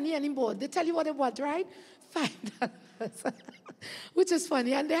wants penny anymore. They tell you what they want, right? $5. Which is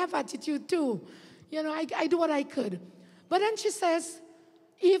funny. And they have attitude too. I do what I could. But then she says,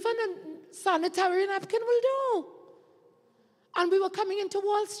 even a sanitary napkin will do. And we were coming into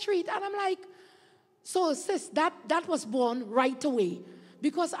Wall Street. And I'm like, so sis, that was born right away.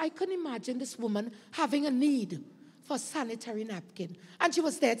 Because I couldn't imagine this woman having a need for a sanitary napkin. And she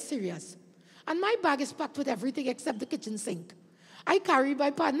was dead serious. And my bag is packed with everything except the kitchen sink. I carry,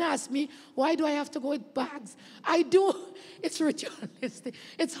 my partner asked me, why do I have to go with bags? I do. It's ritualistic.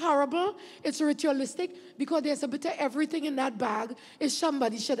 It's horrible. It's ritualistic because there's a bit of everything in that bag. If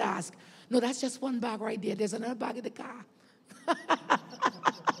somebody should ask. No, that's just one bag right there. There's another bag in the car.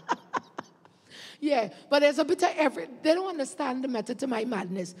 Yeah, but there's a bit of everything. They don't understand the method to my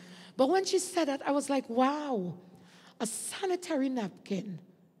madness. But when she said that, I was like, wow, a sanitary napkin.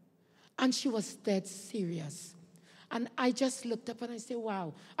 And she was dead serious. And I just looked up and I said,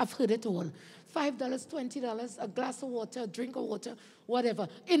 wow, I've heard it all. $5, $20, a glass of water, a drink of water, whatever,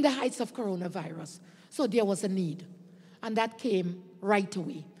 in the heights of coronavirus. So there was a need. And that came right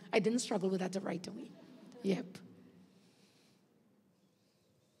away. I didn't struggle with that right away. Yep.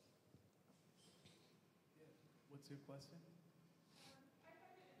 What's your question? I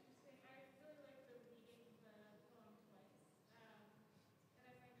find it interesting. I really like the reading the poem twice. And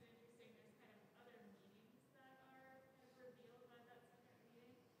I find it interesting there's kind of other meanings that are kind of revealed by that second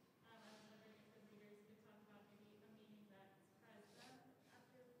reading. I was wondering if the readers could talk about maybe a meaning that's present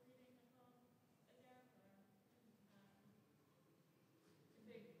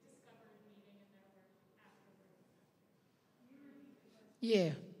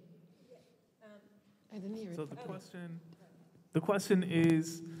Yeah. I didn't hear it. So the question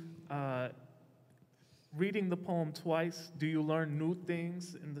is, reading the poem twice, do you learn new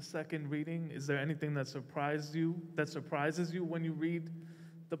things in the second reading? Is there anything that surprises you when you read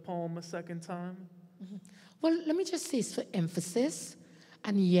the poem a second time? Mm-hmm. Well, let me just say it's for emphasis.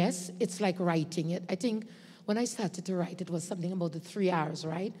 And yes, it's like writing it. I think when I started to write, it was something about the 3 hours,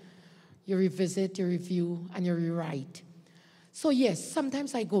 right? You revisit, you review, and you rewrite. So yes,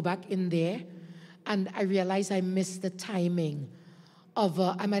 sometimes I go back in there and I realize I missed the timing of,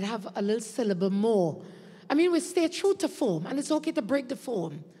 I might have a little syllable more. I mean, we stay true to form, and it's okay to break the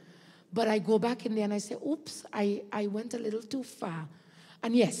form. But I go back in there and I say, oops, I went a little too far.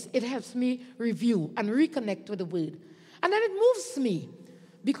 And yes, it helps me review and reconnect with the word. And then it moves me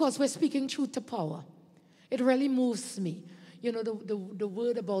because we're speaking truth to power. It really moves me. You know, the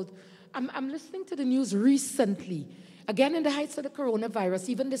word about, I'm listening to the news recently, again in the heights of the coronavirus,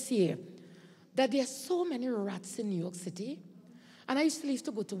 even this year, that there are so many rats in New York City. And I used to leave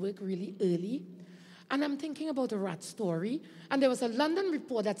to go to work really early. And I'm thinking about a rat story. And there was a London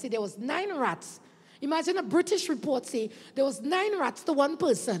report that said there was 9 rats. Imagine a British report say there was 9 rats to 1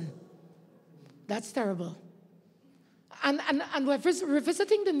 person. That's terrible. And we're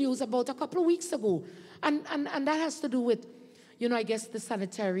revisiting the news about a couple of weeks ago. And that has to do with, you know, I guess the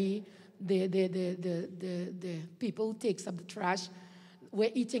sanitary, the people who takes up the trash.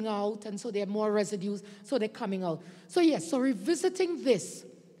 We're eating out, and so there are more residues, so they're coming out. So yes, so revisiting this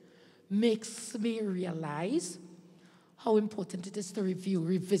makes me realize how important it is to review,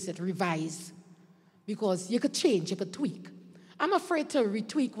 revisit, revise. Because you could change, you could tweak. I'm afraid to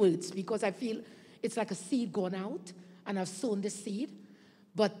retweak words because I feel it's like a seed going out, and I've sown the seed,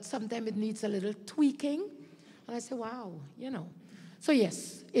 but sometimes it needs a little tweaking. And I say, wow, you know. So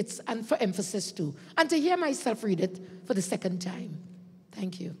yes, it's, and for emphasis too. And to hear myself read it for the second time.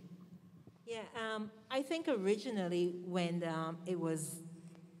 Thank you. Yeah, I think originally when it was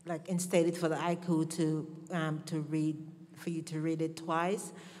like instated for the haiku to read, for you to read it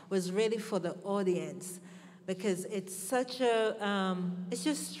twice, was really for the audience, because it's such a, it's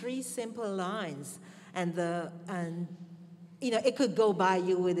just 3 simple lines, and you know, it could go by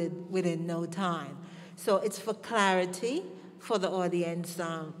you within no time. So it's for clarity for the audience,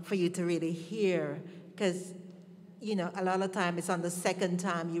 for you to really hear, because you know, a lot of time it's on the second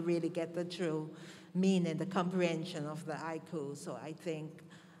time you really get the true meaning, the comprehension of the haiku. So I think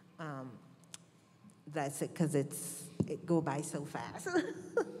that's it, because it go by so fast.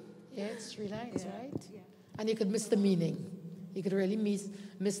 Yeah, it's 3 lines, right? Yeah. And you could miss the meaning. You could really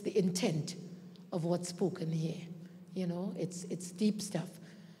miss the intent of what's spoken here. You know, it's deep stuff.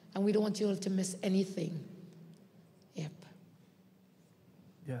 And we don't want you all to miss anything. Yep.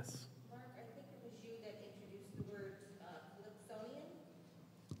 Yes.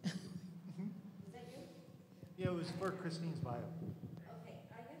 Yeah, it was for Christine's bio. Okay,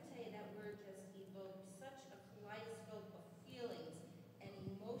 I gotta tell you, that word just evoked such a kaleidoscope of feelings and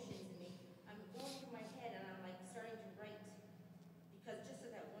emotions in me. I'm going through my head and I'm like starting to write, because just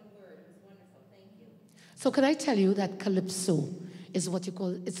of that one word, it was wonderful. Thank you. So could I tell you that calypso is what you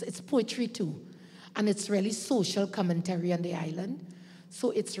call, it's poetry too. And it's really social commentary on the island.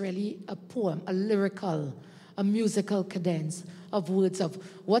 So it's really a poem, a lyrical, a musical cadence of words of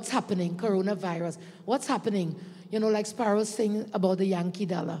what's happening, coronavirus, what's happening. You know, like Sparrow sing about the Yankee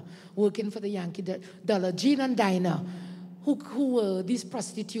dollar, working for the Yankee dollar. Jean and Dinah, who were these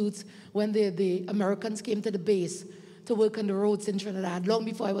prostitutes when the Americans came to the base to work on the roads in Trinidad, long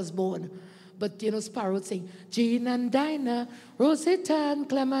before I was born. But, you know, Sparrow would sing, Jean and Dinah, Rosetta and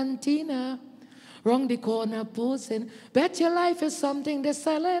Clementina, round the corner posing, bet your life is something they're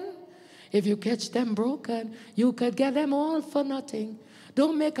selling. If you catch them broken, you could get them all for nothing.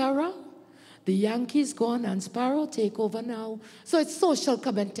 Don't make a row. The Yankees gone and Sparrow take over now. So it's social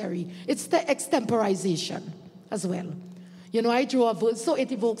commentary. It's the extemporization as well. You know, I draw a verse, so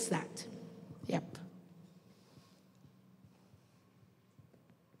it evokes that. Yep. Do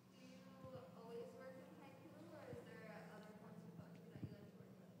you always work in haiku, or is there other forms of poetry that you like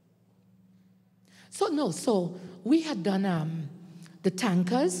to work with? So no, so we had done the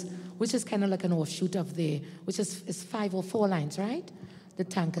tankers, which is kind of like an offshoot of which is 5 or 4 lines, right? The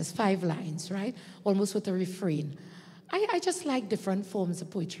tankers, 5 lines, right? Almost with a refrain. I just like different forms of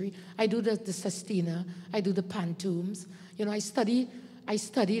poetry. I do the sestina, I do the pantoums. You know, I studied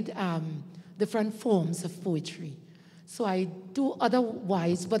different forms of poetry. So I do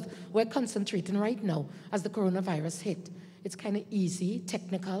otherwise, but we're concentrating right now as the coronavirus hit. It's kind of easy,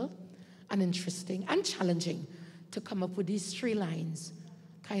 technical, and interesting, and challenging to come up with these 3 lines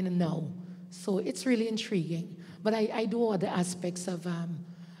kind of now. So it's really intriguing. But I do other aspects of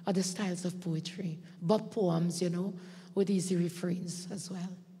other styles of poetry, but poems, with easy refrains as well.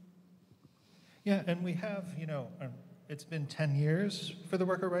 Yeah, and we have, it's been 10 years for the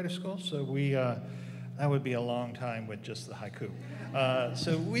Worker Writer School, so that would be a long time with just the haiku.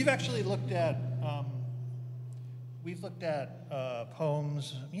 So we've actually looked at,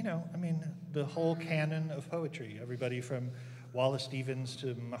 poems, the whole canon of poetry, everybody from Wallace Stevens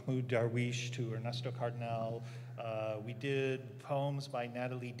to Mahmoud Darwish to Ernesto Cardenal. We did poems by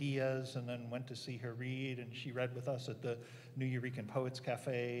Natalie Diaz and then went to see her read, and she read with us at the New Eureka Poets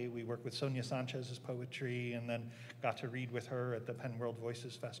Cafe. We worked with Sonia Sanchez's poetry and then got to read with her at the Penn World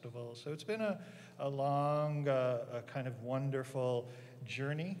Voices Festival. So it's been a long, a kind of wonderful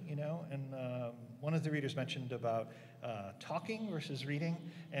journey, and one of the readers mentioned about talking versus reading,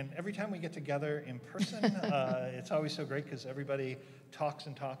 and every time we get together in person, it's always so great because everybody talks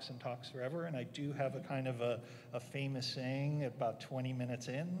and talks and talks forever, and I do have a kind of a famous saying about 20 minutes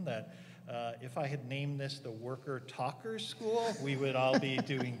in that if I had named this the Worker Talkers School, we would all be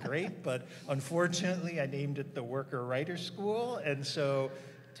doing great, but unfortunately I named it the Worker Writer School, and so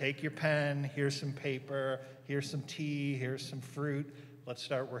take your pen, here's some paper, here's some tea, here's some fruit, let's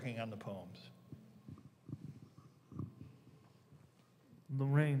start working on the poems.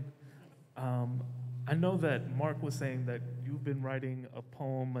 Lorraine, I know that Mark was saying that you've been writing a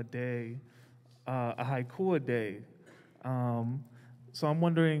poem a day, a haiku a day. So I'm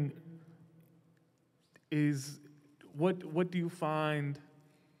wondering, what do you find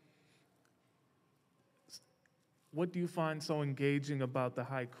so engaging about the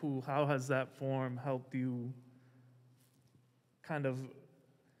haiku? How has that form helped you kind of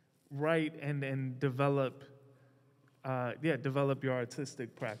write and develop your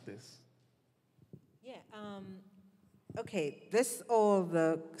artistic practice? Yeah, okay, this all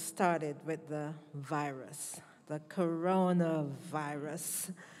started with the virus, the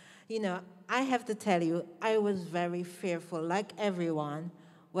coronavirus. I have to tell you, I was very fearful, like everyone,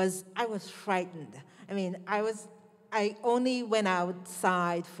 I was frightened. I only went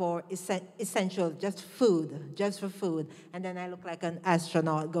outside for essential, just for food, and then I looked like an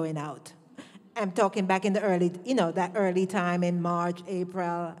astronaut going out. I'm talking back in the early, that early time in March,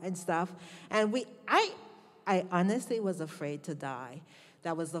 April, and stuff. And I honestly was afraid to die.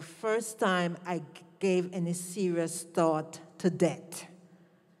 That was the first time I gave any serious thought to death.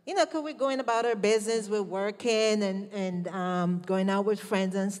 Because we're going about our business, we're working and going out with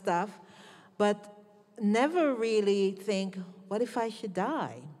friends and stuff, but never really think, what if I should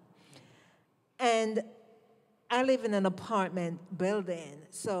die? And I live in an apartment building,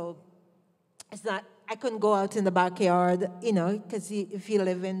 so it's not, I couldn't go out in the backyard, because if you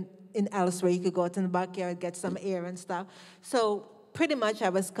live in elsewhere, you could go out in the backyard, get some air and stuff. So pretty much I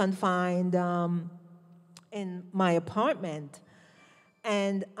was confined in my apartment.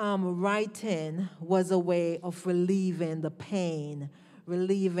 And writing was a way of relieving the pain,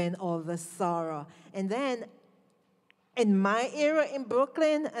 relieving all the sorrow. And then in my era in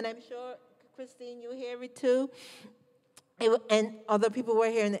Brooklyn, and I'm sure, Christine, you hear it too, and other people were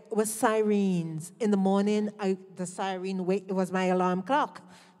hearing it was sirens. In the morning, the siren, it was my alarm clock,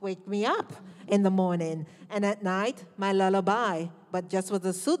 wake me up in the morning. And at night, my lullaby, but just was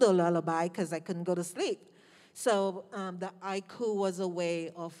a pseudo lullaby because I couldn't go to sleep. So the haiku was a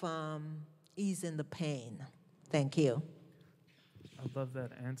way of easing the pain. Thank you. I love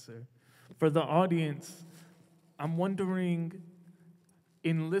that answer. For the audience, I'm wondering,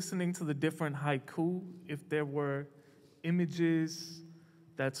 in listening to the different haiku, if there were images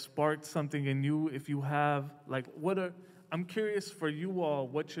that sparked something in you, if you have, I'm curious for you all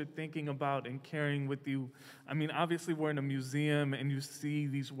what you're thinking about and carrying with you. Obviously we're in a museum and you see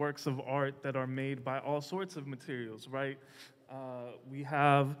these works of art that are made by all sorts of materials, right? We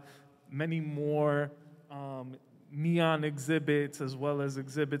have many more neon exhibits as well as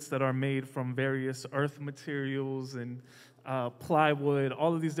exhibits that are made from various earth materials and plywood,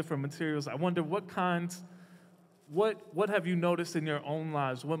 all of these different materials. I wonder what have you noticed in your own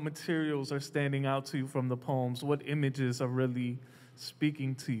lives? What materials are standing out to you from the poems? What images are really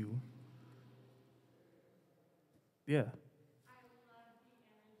speaking to you? Yeah. I love the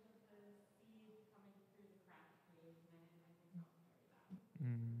image of the seed coming through the crack cave, and I think I'll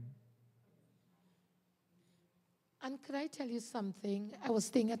carry that. And could I tell you something? I was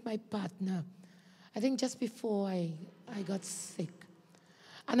staying at my partner, I think just before I got sick.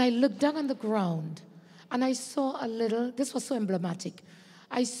 And I looked down on the ground, and I saw this was so emblematic.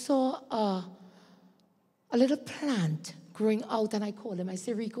 I saw a little plant growing out, and I called him. I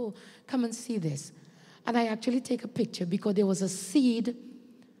said, Rico, come and see this. And I actually take a picture because there was a seed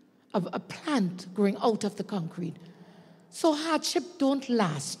of a plant growing out of the concrete. So hardship don't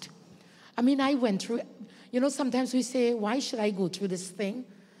last. I mean, I went through, sometimes we say, why should I go through this thing?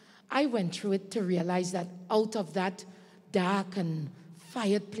 I went through it to realize that out of that dark and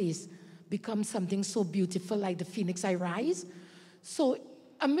fired place becomes something so beautiful like the phoenix I rise. So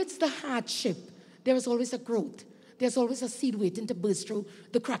amidst the hardship, there is always a growth. There's always a seed waiting to burst through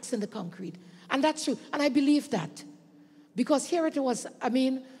the cracks in the concrete. And that's true. And I believe that. Because here it was,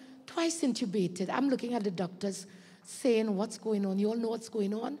 twice intubated. I'm looking at the doctors saying, what's going on? You all know what's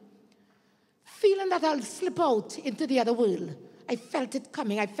going on? Feeling that I'll slip out into the other world. I felt it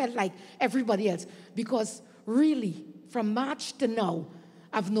coming. I felt like everybody else. Because really, from March to now,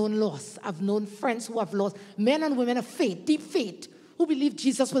 I've known loss. I've known friends who have lost. Men and women of faith, deep faith, who believe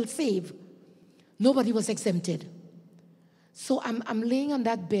Jesus will save. Nobody was exempted. So I'm laying on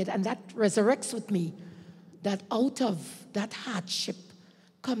that bed, and that resurrects with me that out of that hardship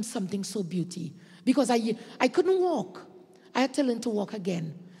comes something so beauty. Because I couldn't walk. I had to learn to walk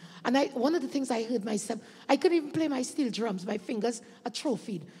again. And one of the things I heard myself, I couldn't even play my steel drums. My fingers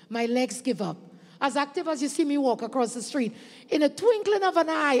atrophied. My legs give up. As active as you see me walk across the street, in a twinkling of an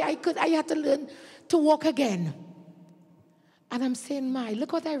eye, I had to learn to walk again. And I'm saying,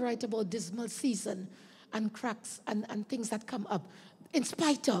 look what I write about dismal season and cracks and things that come up in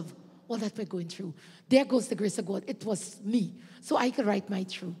spite of all that we're going through. There goes the grace of God. It was me. So I could write my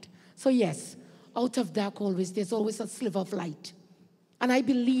truth. So yes, out of dark always, there's always a sliver of light. And I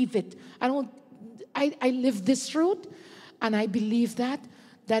believe it. I live this truth, and I believe that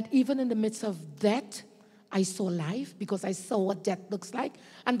even in the midst of death, I saw life because I saw what death looks like.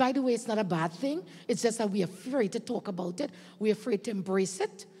 And by the way, it's not a bad thing. It's just that we're afraid to talk about it. We're afraid to embrace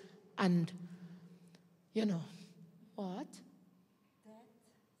it. And, what?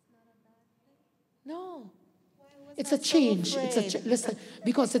 No. It's a change. Listen,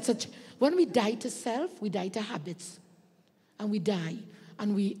 because when we die to self, we die to habits. And we die.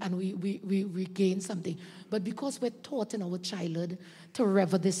 And we gain something. But because we're taught in our childhood to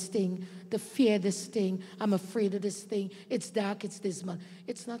rever this thing, to fear this thing, I'm afraid of this thing, it's dark, it's dismal.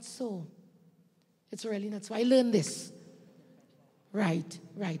 It's not so. It's really not so. I learned this. Right.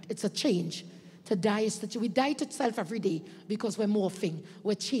 It's a change. To die is we die to self every day because we're morphing,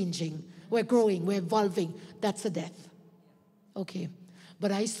 we're changing, we're growing, we're evolving. That's a death. Okay.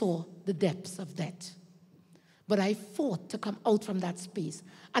 But I saw the depths of that. But I fought to come out from that space.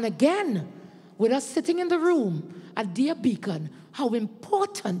 And again, with us sitting in the room at Dear Beacon, how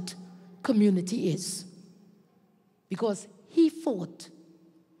important community is. Because he fought.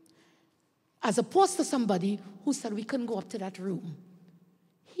 As opposed to somebody who said we couldn't go up to that room.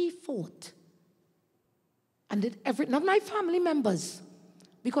 He fought. And did not my family members,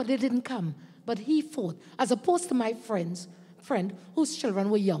 because they didn't come, but he fought. As opposed to my friend whose children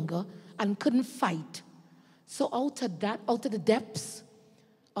were younger and couldn't fight. So out of the depths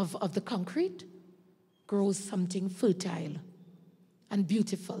of the concrete grows something fertile and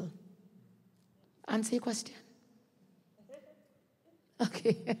beautiful. Answer your question?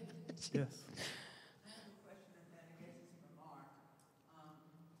 Okay. Yes.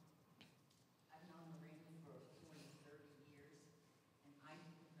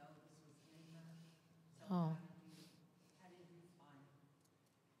 Oh. How did you find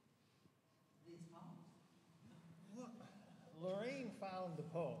these poems? Lorraine found the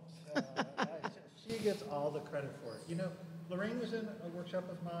poems. She gets all the credit for it. Lorraine was in a workshop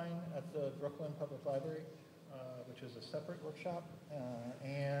of mine at the Brooklyn Public Library, which is a separate workshop,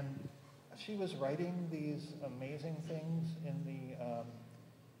 and she was writing these amazing things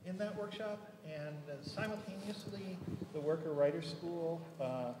in that workshop, and simultaneously, the Worker Writers School.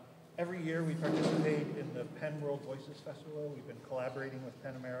 Every year we participate in the Penn World Voices Festival. We've been collaborating with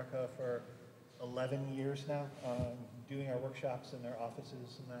Penn America for 11 years now, doing our workshops in their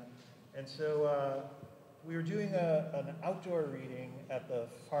offices and that. And so we were doing an outdoor reading at the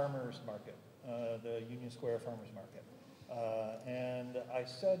farmers market, the Union Square Farmers Market. And I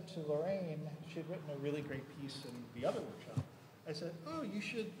said to Lorraine, she had written a really great piece in the other workshop. I said, oh, you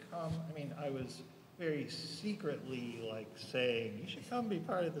should come. I was very secretly saying, you should come be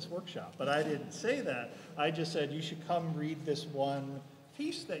part of this workshop. But I didn't say that. I just said, you should come read this one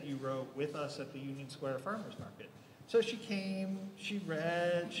piece that you wrote with us at the Union Square Farmers Market. So she came, she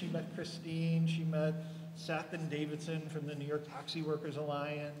read, she met Christine, she met Sathan Davidson from the New York Taxi Workers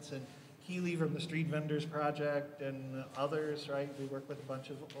Alliance, and Keeley from the Street Vendors Project, and others, right? We work with a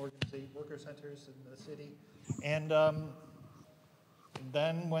bunch of worker centers in the city. And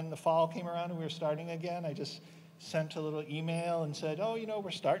then when the fall came around and we were starting again, I just sent a little email and said, oh, we're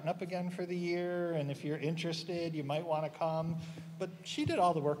starting up again for the year, and if you're interested, you might want to come. But she did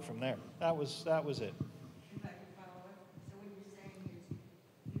all the work from there. That was it. If I could follow up, so what you're saying is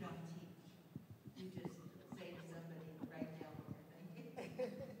you don't teach. You just say to somebody, write down what you're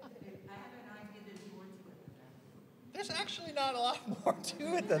thinking. I have an idea there's more to it than that. There's actually not a lot more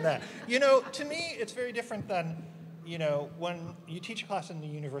to it than that. To me, it's very different than, when you teach a class in the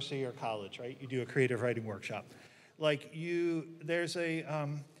university or college, right? You do a creative writing workshop. There's a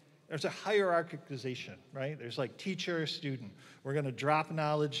hierarchization, right? There's like teacher, student. We're going to drop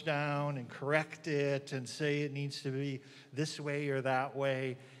knowledge down and correct it and say it needs to be this way or that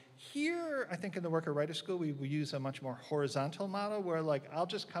way. Here, I think in the Worker Writer School, we use a much more horizontal model where I'll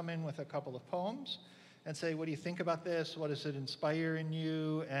just come in with a couple of poems and say, what do you think about this? What does it inspire in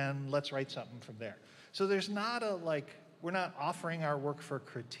you? And let's write something from there. So there's not we're not offering our work for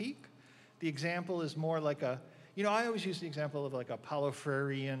critique. The example is more like I always use the example of a Paulo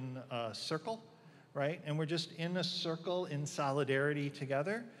Freirean circle, right? And we're just in a circle in solidarity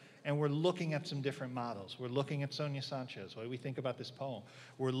together, and we're looking at some different models. We're looking at Sonia Sanchez. What do we think about this poem?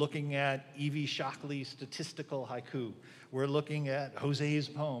 We're looking at Evie Shockley's statistical haiku. We're looking at Jose's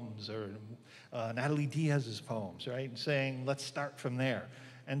poems or Natalie Diaz's poems, right? And saying, let's start from there.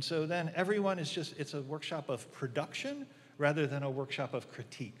 And so then everyone it's a workshop of production rather than a workshop of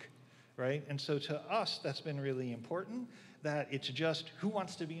critique, right? And so to us, that's been really important, that it's just who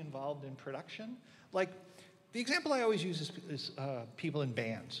wants to be involved in production. The example I always use is people in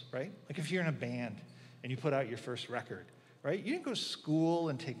bands, right? If you're in a band and you put out your first record, right? You didn't go to school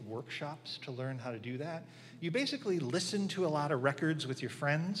and take workshops to learn how to do that. You basically listened to a lot of records with your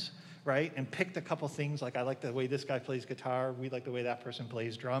friends, right? And picked a couple things, I like the way this guy plays guitar, we like the way that person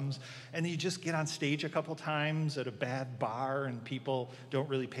plays drums. And then you just get on stage a couple times at a bad bar and people don't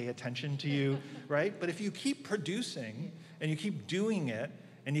really pay attention to you, right? But if you keep producing and you keep doing it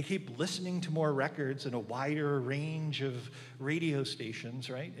and you keep listening to more records and a wider range of radio stations,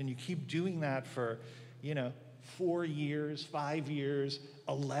 right? And you keep doing that for, 4 years, 5 years,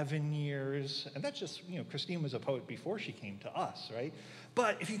 11 years. And that's just, Christine was a poet before she came to us, right?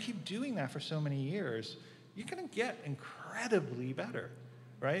 But if you keep doing that for so many years, you're going to get incredibly better,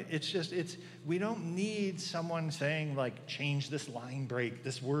 right? We don't need someone saying change this line break,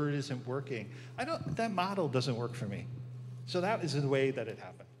 this word isn't working. That model doesn't work for me. So that is the way that it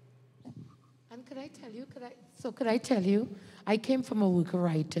happened. And could I tell you, I came from a worker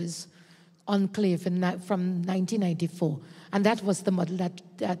writers enclave from 1994, and that was the model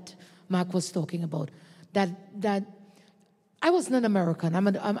that Mark was talking about. That I wasn't an American.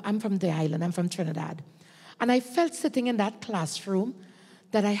 I'm from the island. I'm from Trinidad, and I felt sitting in that classroom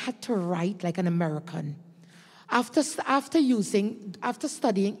that I had to write like an American. After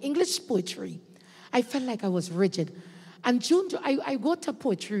studying English poetry, I felt like I was rigid. And I go to a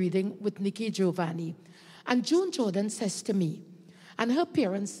poetry reading with Nikki Giovanni, and June Jordan says to me, and her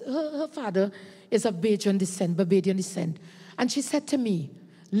parents, her father is of Barbadian descent, and she said to me,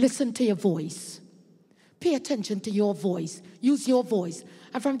 listen to your voice. Pay attention to your voice. Use your voice.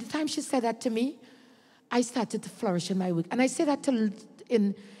 And from the time she said that to me, I started to flourish in my work. And I say that in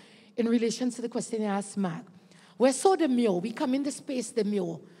relation to the question you asked Mark. We're so demure. We come in the space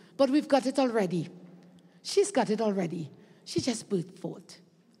demure, but we've got it already. She's got it already. She just birthed forth.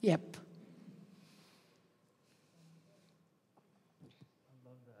 Yep. I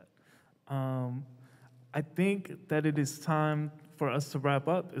love that. I think that it is time for us to wrap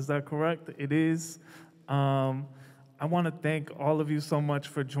up. Is that correct? It is. I want to thank all of you so much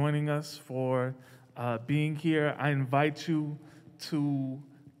for joining us, for being here. I invite you to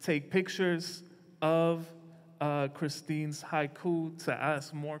take pictures of Christine's haiku, to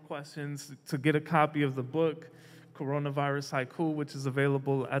ask more questions, to get a copy of the book, Coronavirus Haiku, which is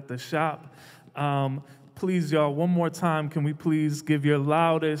available at the shop. Please, y'all, one more time, can we please give your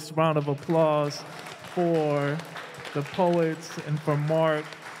loudest round of applause for the poets and for Mark.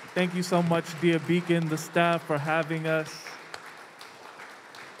 Thank you so much, Dear Beacon, the staff, for having us.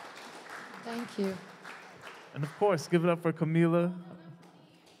 Thank you. And of course, give it up for Camila.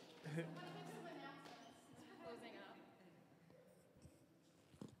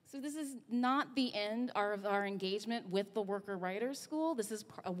 So this is not the end of our engagement with the Worker Writers School. This is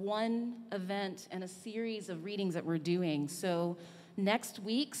one event and a series of readings that we're doing. So next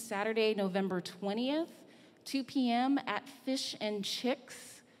week, Saturday, November 20th, 2 p.m. at Fish and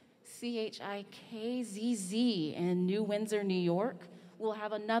Chicks, CHIKZZ in New Windsor, New York. We'll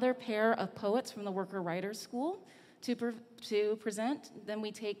have another pair of poets from the Worker Writers School to present. Then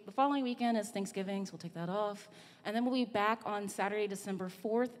we take the following weekend is Thanksgiving, so we'll take that off. And then we'll be back on Saturday, December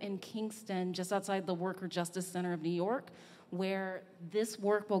 4th in Kingston, just outside the Worker Justice Center of New York, where this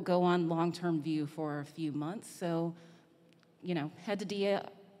work will go on long-term view for a few months. So, head to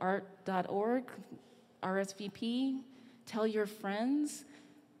diaart.org, RSVP, tell your friends,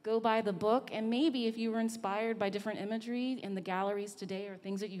 go buy the book, and maybe if you were inspired by different imagery in the galleries today or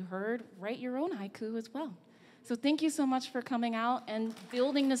things that you heard, write your own haiku as well. So thank you so much for coming out and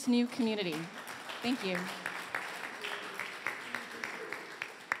building this new community. Thank you.